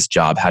agents in this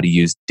job how to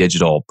use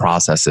digital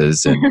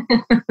processes and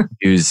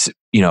use,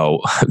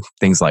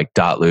 things like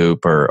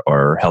 .loop or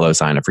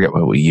HelloSign. I forget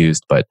what we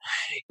used, but,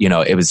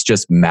 it was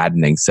just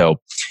maddening. So,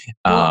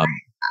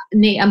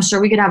 Nate, I'm sure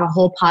we could have a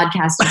whole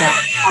podcast about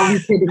how we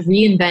could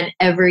reinvent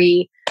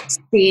every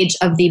stage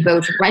of the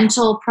both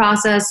rental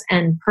process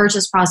and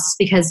purchase process,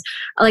 because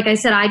like I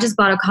said, I just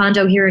bought a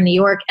condo here in New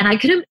York and I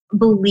couldn't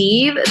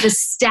believe the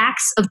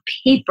stacks of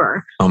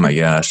paper. Oh my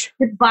gosh.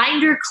 With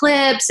binder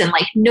clips and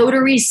like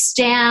notary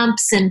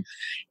stamps. And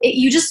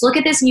you just look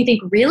at this and you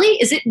think, really?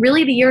 Is it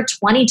really the year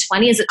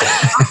 2020? Is it?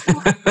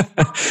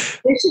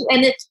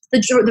 And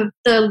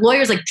the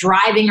lawyer's like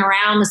driving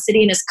around the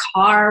city in his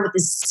car with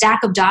this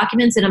stack of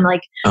documents. And I'm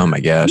like, oh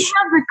my gosh. We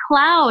have the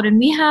cloud and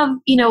we have,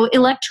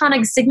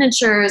 electronic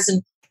signatures.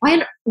 And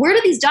where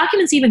do these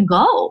documents even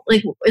go?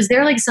 Like, is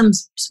there like some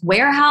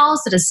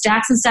warehouse that has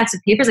stacks and stacks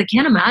of papers? I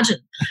can't imagine.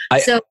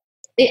 I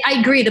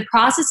agree. The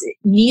process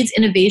needs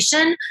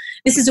innovation.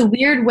 This is a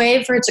weird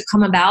way for it to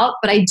come about,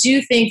 but I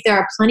do think there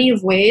are plenty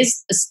of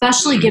ways,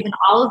 especially given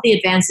all of the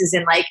advances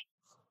in like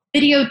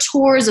video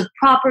tours of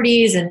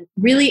properties and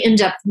really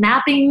in-depth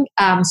mapping,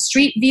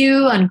 Street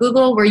View on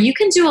Google, where you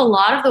can do a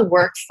lot of the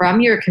work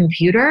from your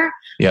computer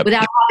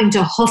without having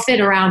to hoof it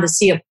around to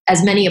see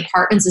as many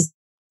apartments as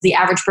the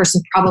average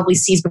person probably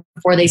sees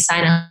before they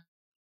sign a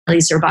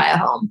lease or buy a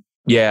home.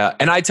 Yeah.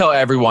 And I tell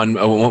everyone,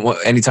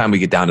 anytime we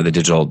get down to the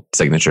digital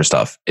signature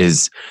stuff,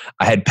 is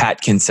I had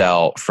Pat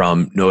Kinsell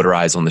from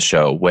Notarize on the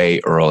show way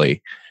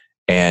early.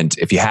 And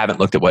if you haven't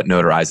looked at what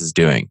Notarize is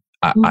doing,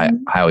 I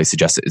always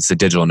suggest it. It's a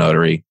digital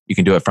notary. You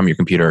can do it from your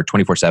computer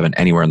 24/7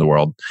 anywhere in the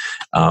world.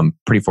 I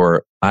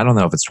don't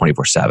know if it's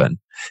 24/7,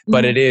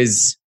 but it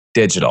is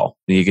digital.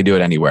 You can do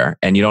it anywhere.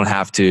 And you don't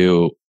have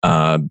to,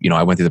 I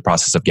went through the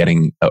process of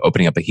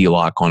opening up a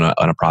HELOC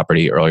on a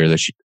property earlier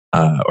this year.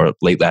 Or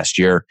late last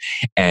year,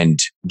 and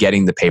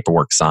getting the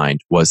paperwork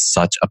signed was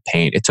such a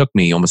pain. It took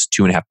me almost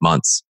 2.5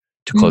 months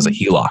to close a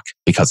HELOC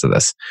because of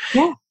this,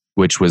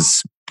 which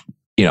was,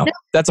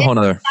 that's a whole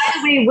nother. By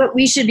the way, what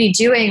we should be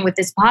doing with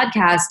this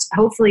podcast,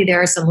 hopefully there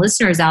are some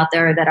listeners out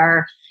there that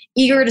are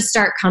eager to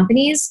start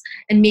companies,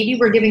 and maybe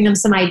we're giving them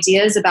some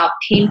ideas about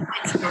pain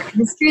points in our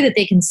industry that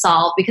they can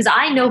solve, because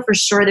I know for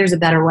sure there's a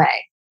better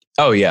way.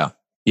 Oh, yeah.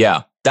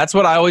 Yeah. That's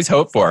what I always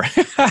hope for.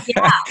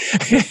 Yeah.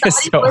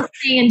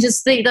 Listening and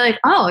just think like,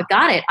 oh,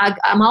 got it.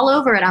 I'm all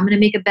over it. I'm going to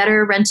make a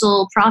better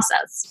rental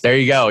process. There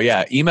you go.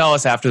 Yeah. Email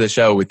us after the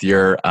show with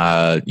your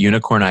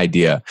unicorn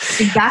idea.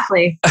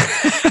 Exactly.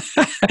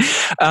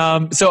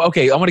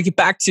 Okay, I want to get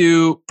back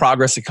to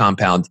progress at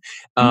Compound.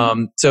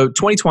 So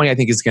 2020, I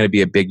think, is going to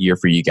be a big year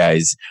for you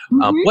guys.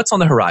 What's on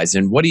the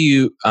horizon? What do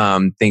you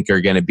think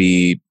are going to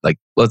be like?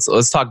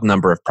 Let's talk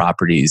number of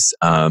properties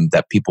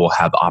that people will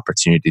have the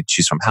opportunity to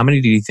choose from. How many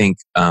do you think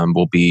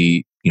will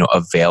be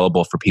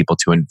available for people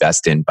to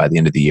invest in by the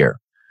end of the year?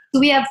 So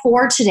we have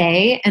 4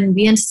 today, and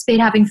we anticipate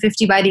having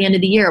 50 by the end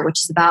of the year,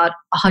 which is about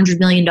 $100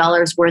 million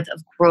worth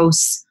of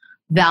gross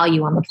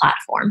value on the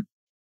platform.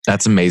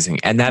 That's amazing.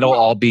 And that'll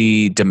all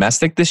be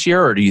domestic this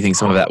year, or do you think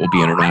some of that will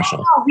be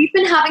international? We've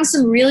been having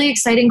some really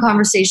exciting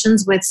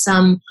conversations with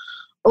some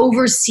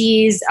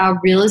overseas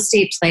real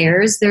estate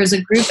players. There's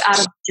a group out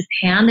of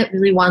Japan that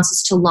really wants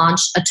us to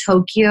launch a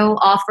Tokyo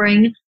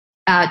offering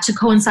to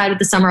coincide with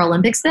the Summer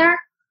Olympics there.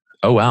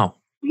 Oh, wow.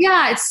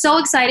 Yeah, it's so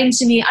exciting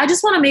to me. I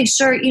just want to make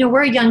sure,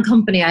 we're a young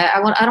company. I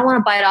don't want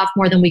to bite off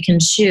more than we can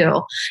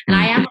chew. And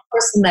I am a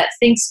person that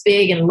thinks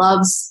big and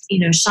loves,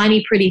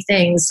 shiny, pretty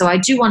things. So I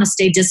do want to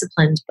stay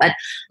disciplined. But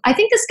I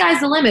think the sky's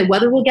the limit.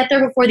 Whether we'll get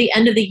there before the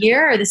end of the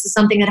year or this is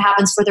something that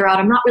happens further out,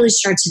 I'm not really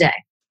sure today.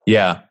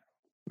 Yeah.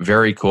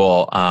 Very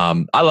cool.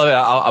 I love it.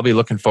 I'll be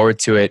looking forward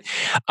to it.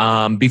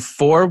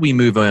 Before we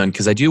move on,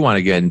 because I do want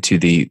to get into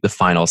the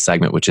final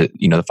segment, which is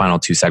the final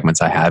 2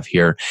 segments I have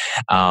here.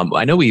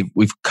 I know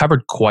we've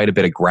covered quite a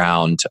bit of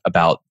ground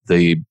about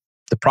the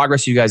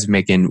progress you guys are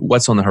making,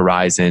 what's on the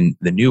horizon,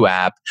 the new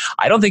app.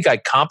 I don't think I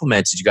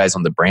complimented you guys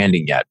on the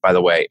branding yet. By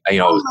the way,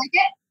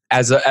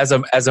 as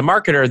a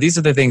marketer, these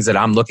are the things that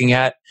I'm looking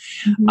at,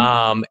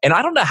 and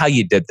I don't know how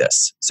you did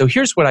this. So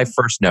here's what I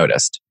first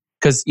noticed.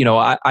 Because,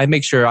 I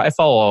make sure I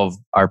follow all of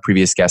our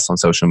previous guests on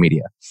social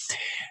media.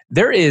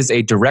 There is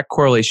a direct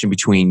correlation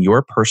between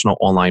your personal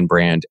online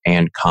brand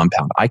and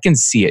Compound. I can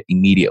see it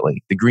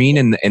immediately. The green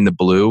and the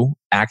blue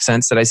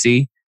accents that I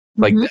see,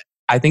 like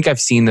I think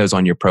I've seen those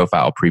on your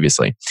profile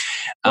previously.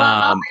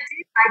 Well,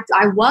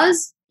 I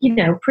was,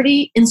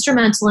 pretty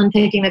instrumental in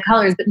picking the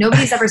colors, but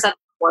nobody's ever said that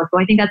before.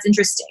 So I think that's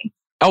interesting.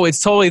 Oh,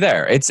 it's totally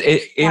there. I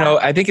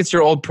think it's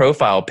your old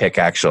profile pic,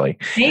 actually.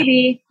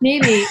 Maybe.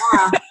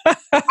 Yeah.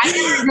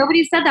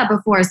 Nobody said that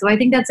before, so I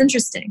think that's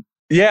interesting.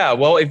 Yeah,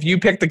 well, if you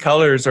picked the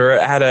colors or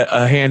had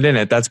a hand in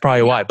it, that's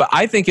probably why. But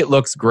I think it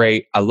looks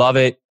great. I love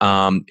it.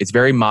 It's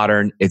very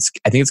modern. I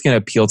think it's going to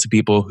appeal to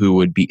people who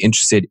would be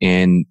interested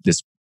in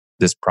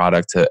this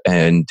product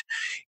and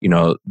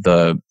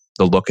the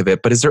look of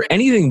it. But is there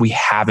anything we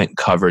haven't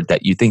covered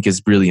that you think is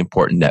really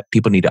important that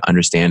people need to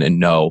understand and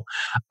know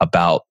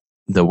about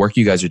the work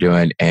you guys are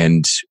doing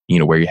and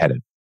where you're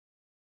headed?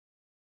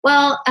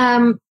 Well,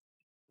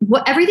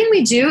 everything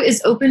we do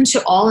is open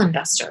to all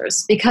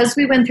investors because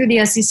we went through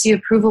the SEC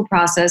approval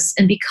process,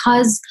 and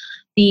because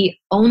the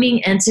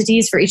owning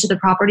entities for each of the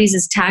properties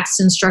is taxed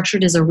and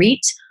structured as a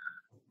REIT.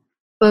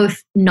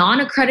 both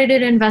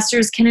non-accredited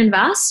investors can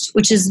invest,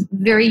 which is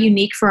very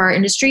unique for our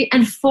industry,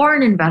 and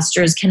foreign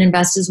investors can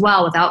invest as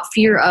well without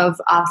fear of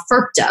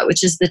FIRPTA,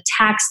 which is the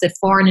tax that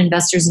foreign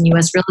investors in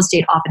U.S. real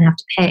estate often have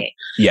to pay.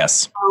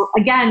 Yes. So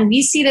again,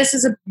 we see this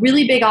as a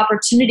really big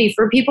opportunity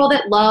for people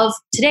that love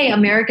today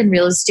American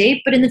real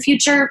estate, but in the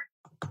future,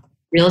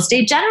 real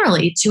estate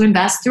generally, to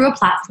invest through a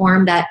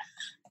platform that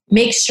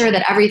makes sure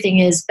that everything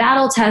is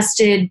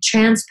battle-tested,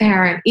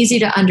 transparent, easy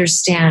to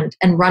understand,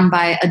 and run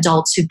by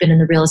adults who've been in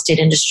the real estate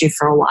industry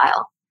for a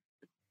while.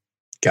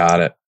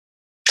 Got it.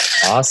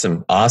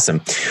 Awesome.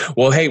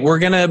 Well, hey, we're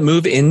going to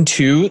move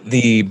into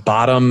the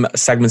bottom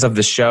segments of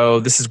the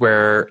show. This is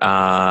where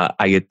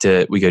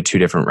we go 2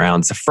 different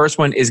rounds. The first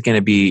one is going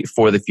to be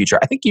for the future.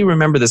 I think you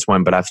remember this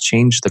one, but I've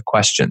changed the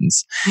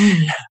questions.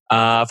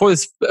 For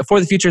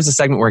the future is a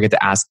segment where I get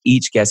to ask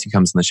each guest who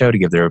comes on the show to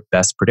give their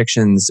best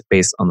predictions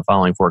based on the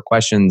following 4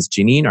 questions.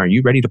 Janine, are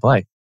you ready to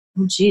play?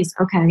 Oh, geez.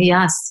 Okay.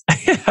 Yes.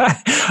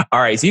 All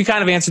right. So you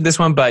kind of answered this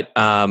one, but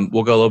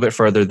we'll go a little bit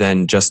further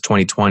than just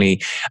 2020.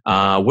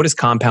 What does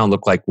Compound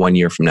look like 1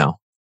 year from now?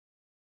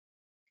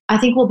 I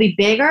think we'll be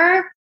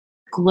bigger,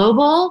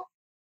 global,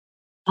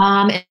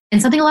 and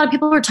something a lot of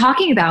people are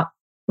talking about.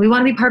 We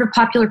want to be part of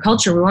popular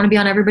culture. We want to be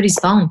on everybody's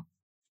phone.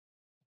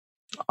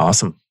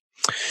 Awesome.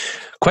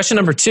 Question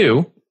number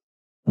 2.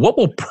 What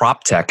will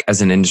prop tech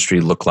as an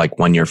industry look like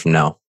 1 year from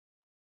now?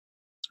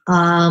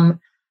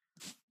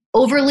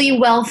 Overly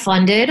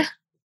well-funded,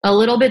 a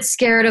little bit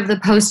scared of the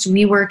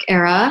post-WeWork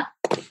era,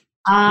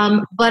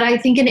 but I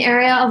think an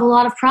area of a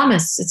lot of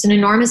promise. It's an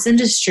enormous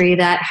industry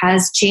that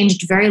has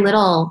changed very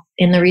little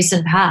in the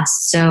recent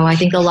past. So I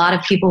think a lot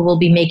of people will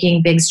be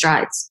making big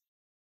strides.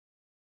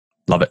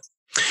 Love it.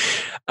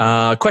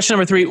 Question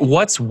number 3.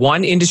 What's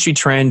one industry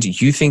trend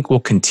you think will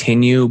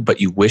continue,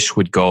 but you wish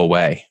would go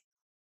away?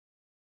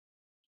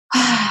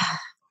 I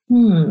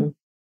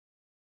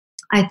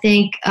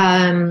think...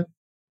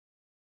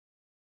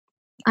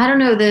 I don't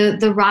know,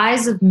 the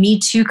rise of Me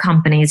Too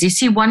companies. You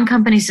see one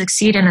company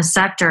succeed in a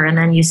sector and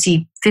then you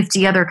see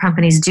 50 other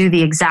companies do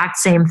the exact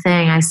same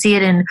thing. I see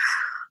it in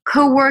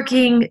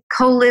co-working,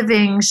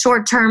 co-living,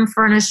 short-term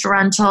furnished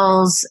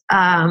rentals,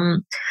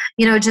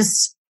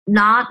 just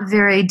not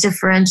very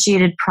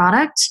differentiated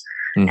product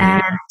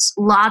and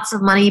lots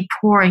of money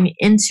pouring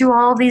into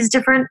all these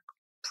different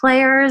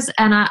players.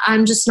 And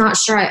I'm just not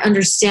sure I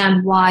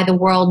understand why the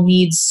world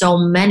needs so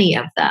many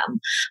of them.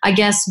 I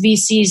guess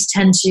VCs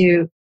tend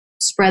to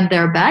spread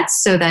their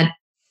bets so that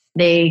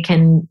they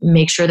can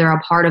make sure they're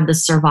a part of the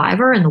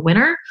survivor and the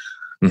winner.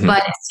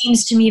 But it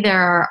seems to me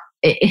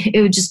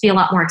it would just be a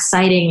lot more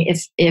exciting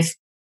if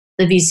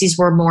the VCs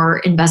were more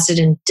invested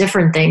in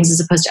different things as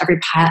opposed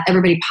to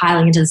everybody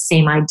piling into the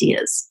same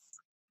ideas.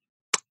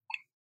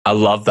 I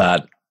love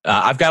that.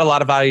 I've got a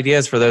lot of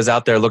ideas for those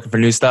out there looking for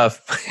new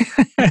stuff.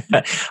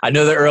 I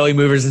know the early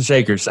movers and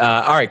shakers.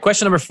 All right,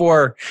 question number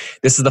 4.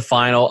 This is the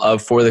final of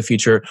For the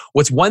Future.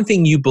 What's one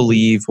thing you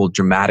believe will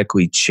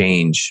dramatically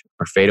change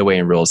or fade away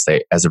in real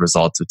estate as a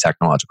result of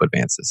technological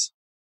advances?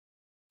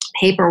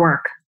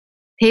 Paperwork.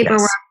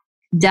 Yes.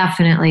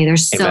 Definitely.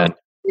 There's so much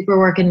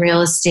paperwork in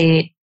real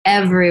estate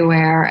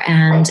everywhere.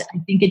 And I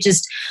think it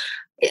just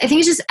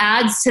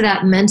adds to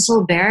that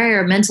mental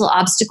barrier, mental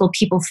obstacle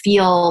people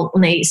feel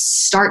when they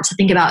start to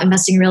think about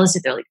investing in real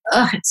estate. They're like,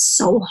 ugh, it's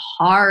so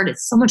hard.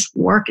 It's so much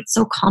work. It's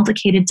so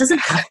complicated. It doesn't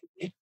have to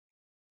be.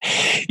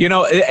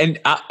 And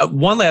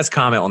one last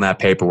comment on that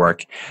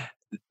paperwork.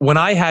 When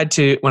I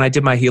did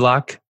my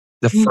HELOC,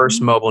 the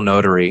first mobile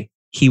notary,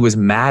 he was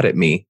mad at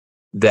me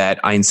that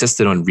I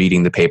insisted on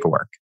reading the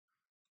paperwork.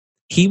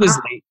 He was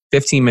late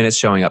 15 minutes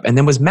showing up and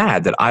then was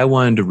mad that I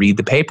wanted to read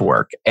the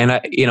paperwork. And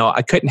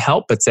I couldn't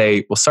help but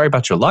say, well, sorry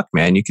about your luck,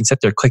 man. You can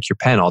sit there, click your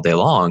pen all day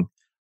long.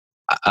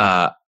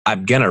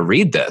 I'm going to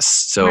read this.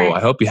 So right.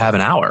 I hope you have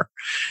an hour.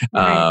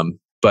 Right.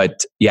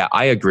 But yeah,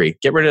 I agree.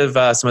 Get rid of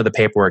some of the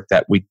paperwork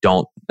that we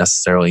don't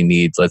necessarily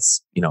need.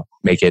 Let's,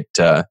 make it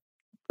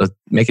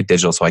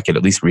digital so I could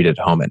at least read it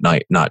at home at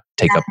night, not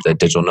take up the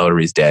digital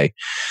notary's day.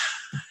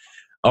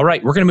 All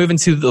right, we're going to move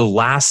into the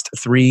last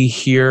 3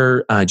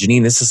 here.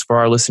 Janine, this is for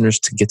our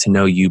listeners to get to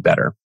know you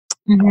better.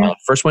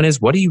 First one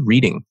is, what are you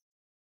reading?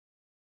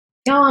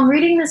 I'm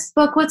reading this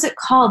book. What's it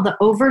called? The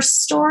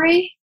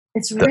Overstory?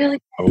 It's really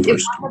good.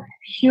 It won the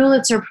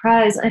Pulitzer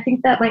Prize. I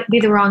think that might be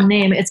the wrong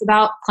name. It's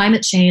about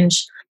climate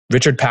change.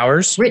 Richard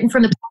Powers? Written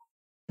from the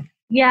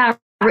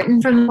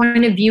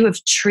point of view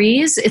of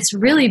trees. It's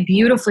really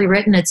beautifully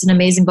written. It's an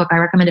amazing book. I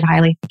recommend it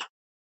highly.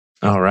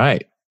 All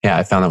right. Yeah,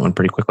 I found that one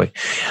pretty quickly.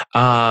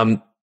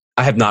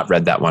 I have not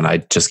read that one. I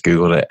just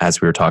Googled it as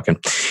we were talking.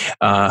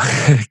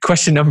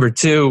 Question number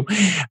 2,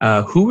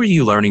 who are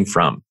you learning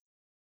from?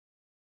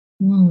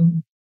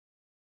 Well,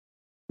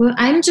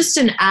 I'm just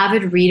an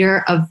avid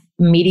reader of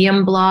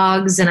Medium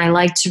blogs, and I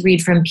like to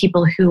read from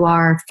people who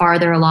are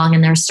farther along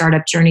in their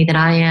startup journey than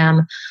I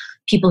am,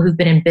 people who've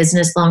been in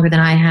business longer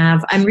than I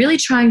have. I'm really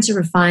trying to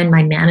refine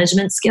my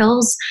management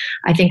skills.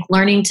 I think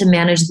learning to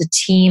manage the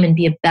team and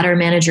be a better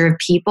manager of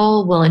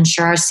people will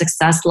ensure our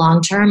success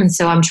long term. And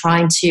so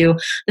the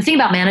thing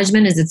about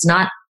management is it's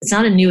not It's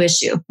not a new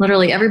issue.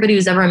 Literally everybody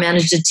who's ever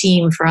managed a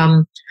team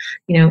from,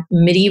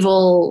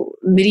 medieval,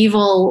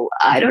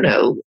 I don't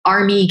know,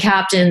 army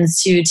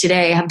captains to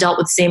today have dealt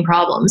with the same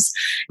problems.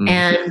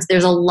 And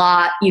there's a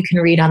lot you can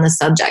read on the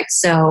subject.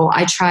 So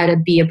I try to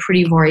be a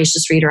pretty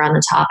voracious reader on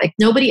the topic.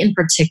 Nobody in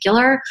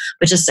particular,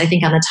 but just I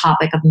think on the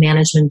topic of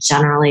management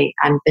generally,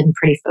 I've been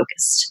pretty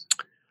focused.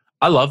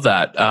 I love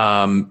that.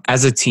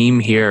 As a team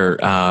here,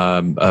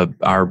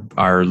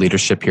 our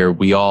leadership here,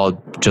 we all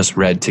just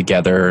read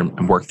together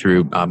and worked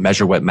through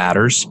Measure What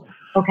Matters.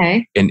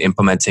 Okay. In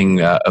implementing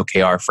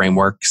OKR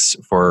frameworks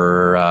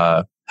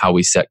for how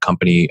we set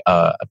company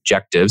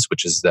objectives,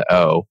 which is the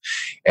O,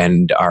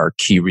 and our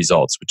key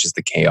results, which is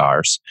the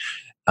KRs,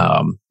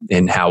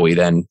 and how we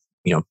then,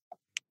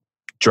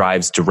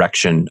 drives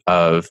direction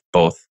of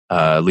both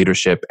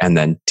leadership and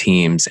then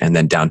teams and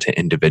then down to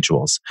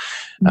individuals.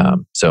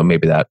 So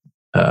maybe that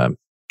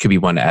could be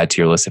one to add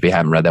to your list if you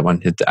haven't read that one.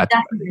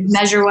 Definitely.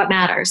 Measure What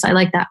Matters. I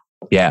like that.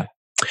 Yeah.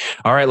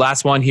 All right.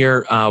 Last one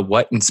here.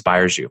 What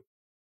inspires you?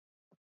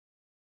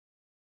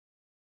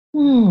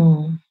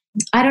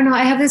 I don't know.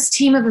 I have this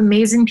team of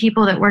amazing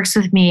people that works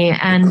with me,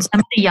 and some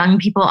of the young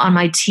people on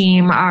my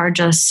team are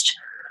just,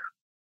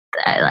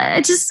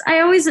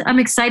 I'm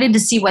excited to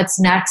see what's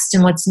next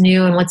and what's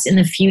new and what's in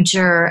the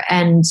future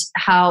and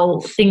how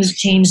things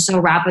change so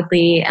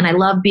rapidly. And I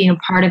love being a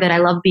part of it. I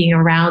love being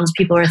around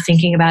people who are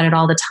thinking about it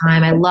all the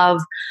time. I love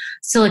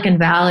Silicon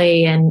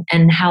Valley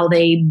and how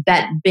they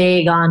bet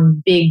big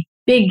on big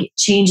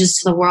changes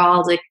to the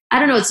world. Like, I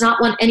don't know, it's not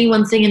any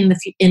one thing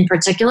in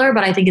particular,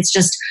 but I think it's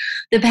just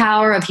the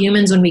power of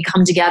humans when we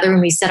come together and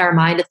we set our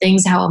mind to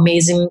things, how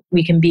amazing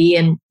we can be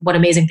and what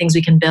amazing things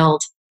we can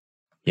build.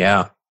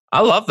 Yeah, I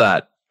love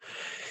that.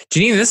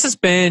 Janine, this has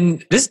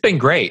been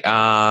great.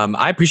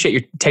 I appreciate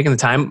you taking the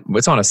time.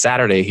 It's on a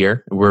Saturday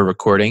here. We're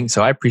recording,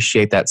 so I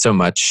appreciate that so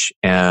much.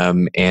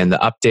 And the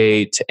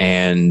update,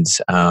 and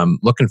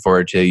looking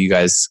forward to you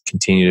guys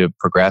continue to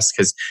progress,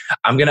 because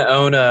I'm going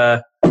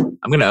to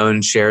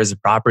own shares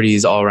of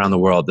properties all around the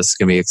world. This is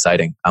going to be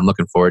exciting. I'm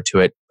looking forward to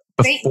it.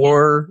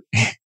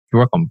 You're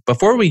welcome.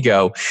 Before we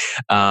go,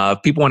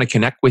 if people want to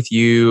connect with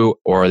you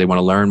or they want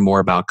to learn more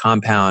about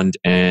Compound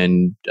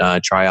and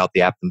try out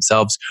the app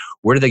themselves,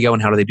 where do they go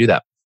and how do they do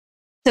that?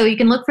 So you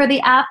can look for the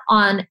app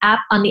on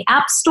the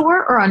App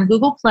Store or on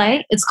Google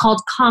Play. It's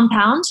called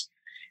Compound.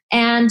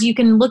 And you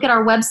can look at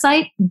our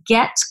website,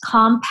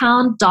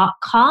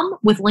 getcompound.com,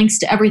 with links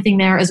to everything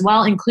there as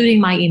well,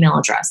 including my email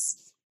address.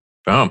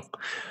 Boom.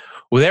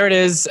 Well, there it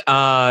is.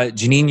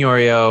 Janine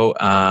Yorio.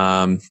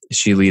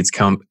 She leads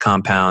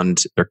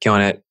Compound. They're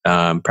killing it.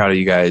 Proud of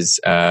you guys.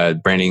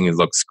 Branding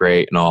looks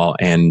great and all,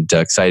 and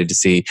excited to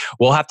see.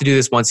 We'll have to do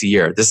this once a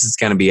year. This is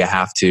going to be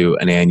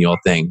an annual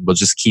thing. We'll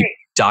just keep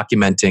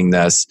documenting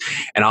this,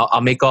 and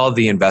I'll make all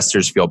the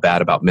investors feel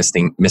bad about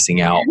missing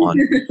out on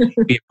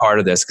being part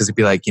of this, because it'd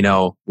be like,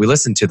 we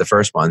listened to the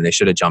first one. They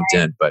should have jumped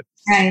in, but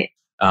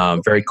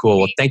very cool.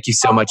 Well, thank you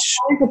so much.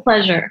 Always a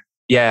pleasure.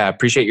 Yeah,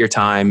 appreciate your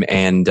time,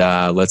 and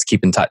let's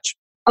keep in touch.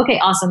 Okay,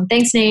 awesome.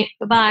 Thanks, Nate.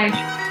 Bye-bye.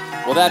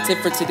 Well, that's it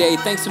for today.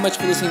 Thanks so much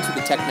for listening to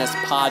the TechNest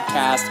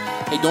podcast.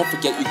 Hey, don't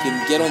forget you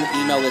can get on the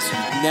email list so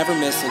you never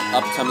miss an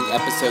upcoming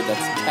episode.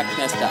 That's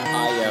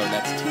technest.io.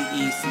 That's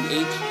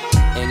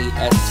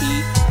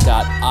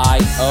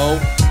TECHNEST.io.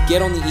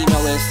 Get on the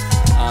email list.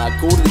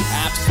 Go to the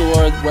App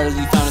Store, whether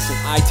you found us in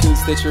iTunes,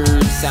 Stitcher,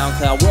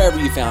 SoundCloud, wherever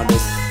you found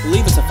us.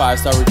 Leave us a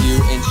 5-star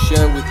review and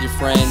share it with your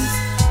friends.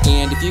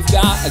 And if you've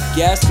got a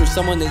guest or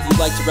someone that you'd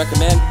like to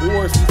recommend,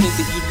 or if you think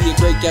that you'd be a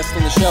great guest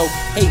on the show,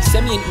 hey,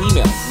 send me an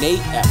email,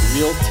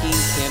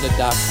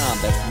 nate@realteampanda.com.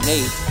 That's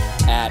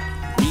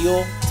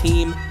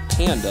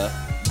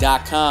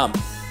nate@realteampanda.com.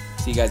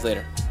 See you guys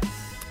later.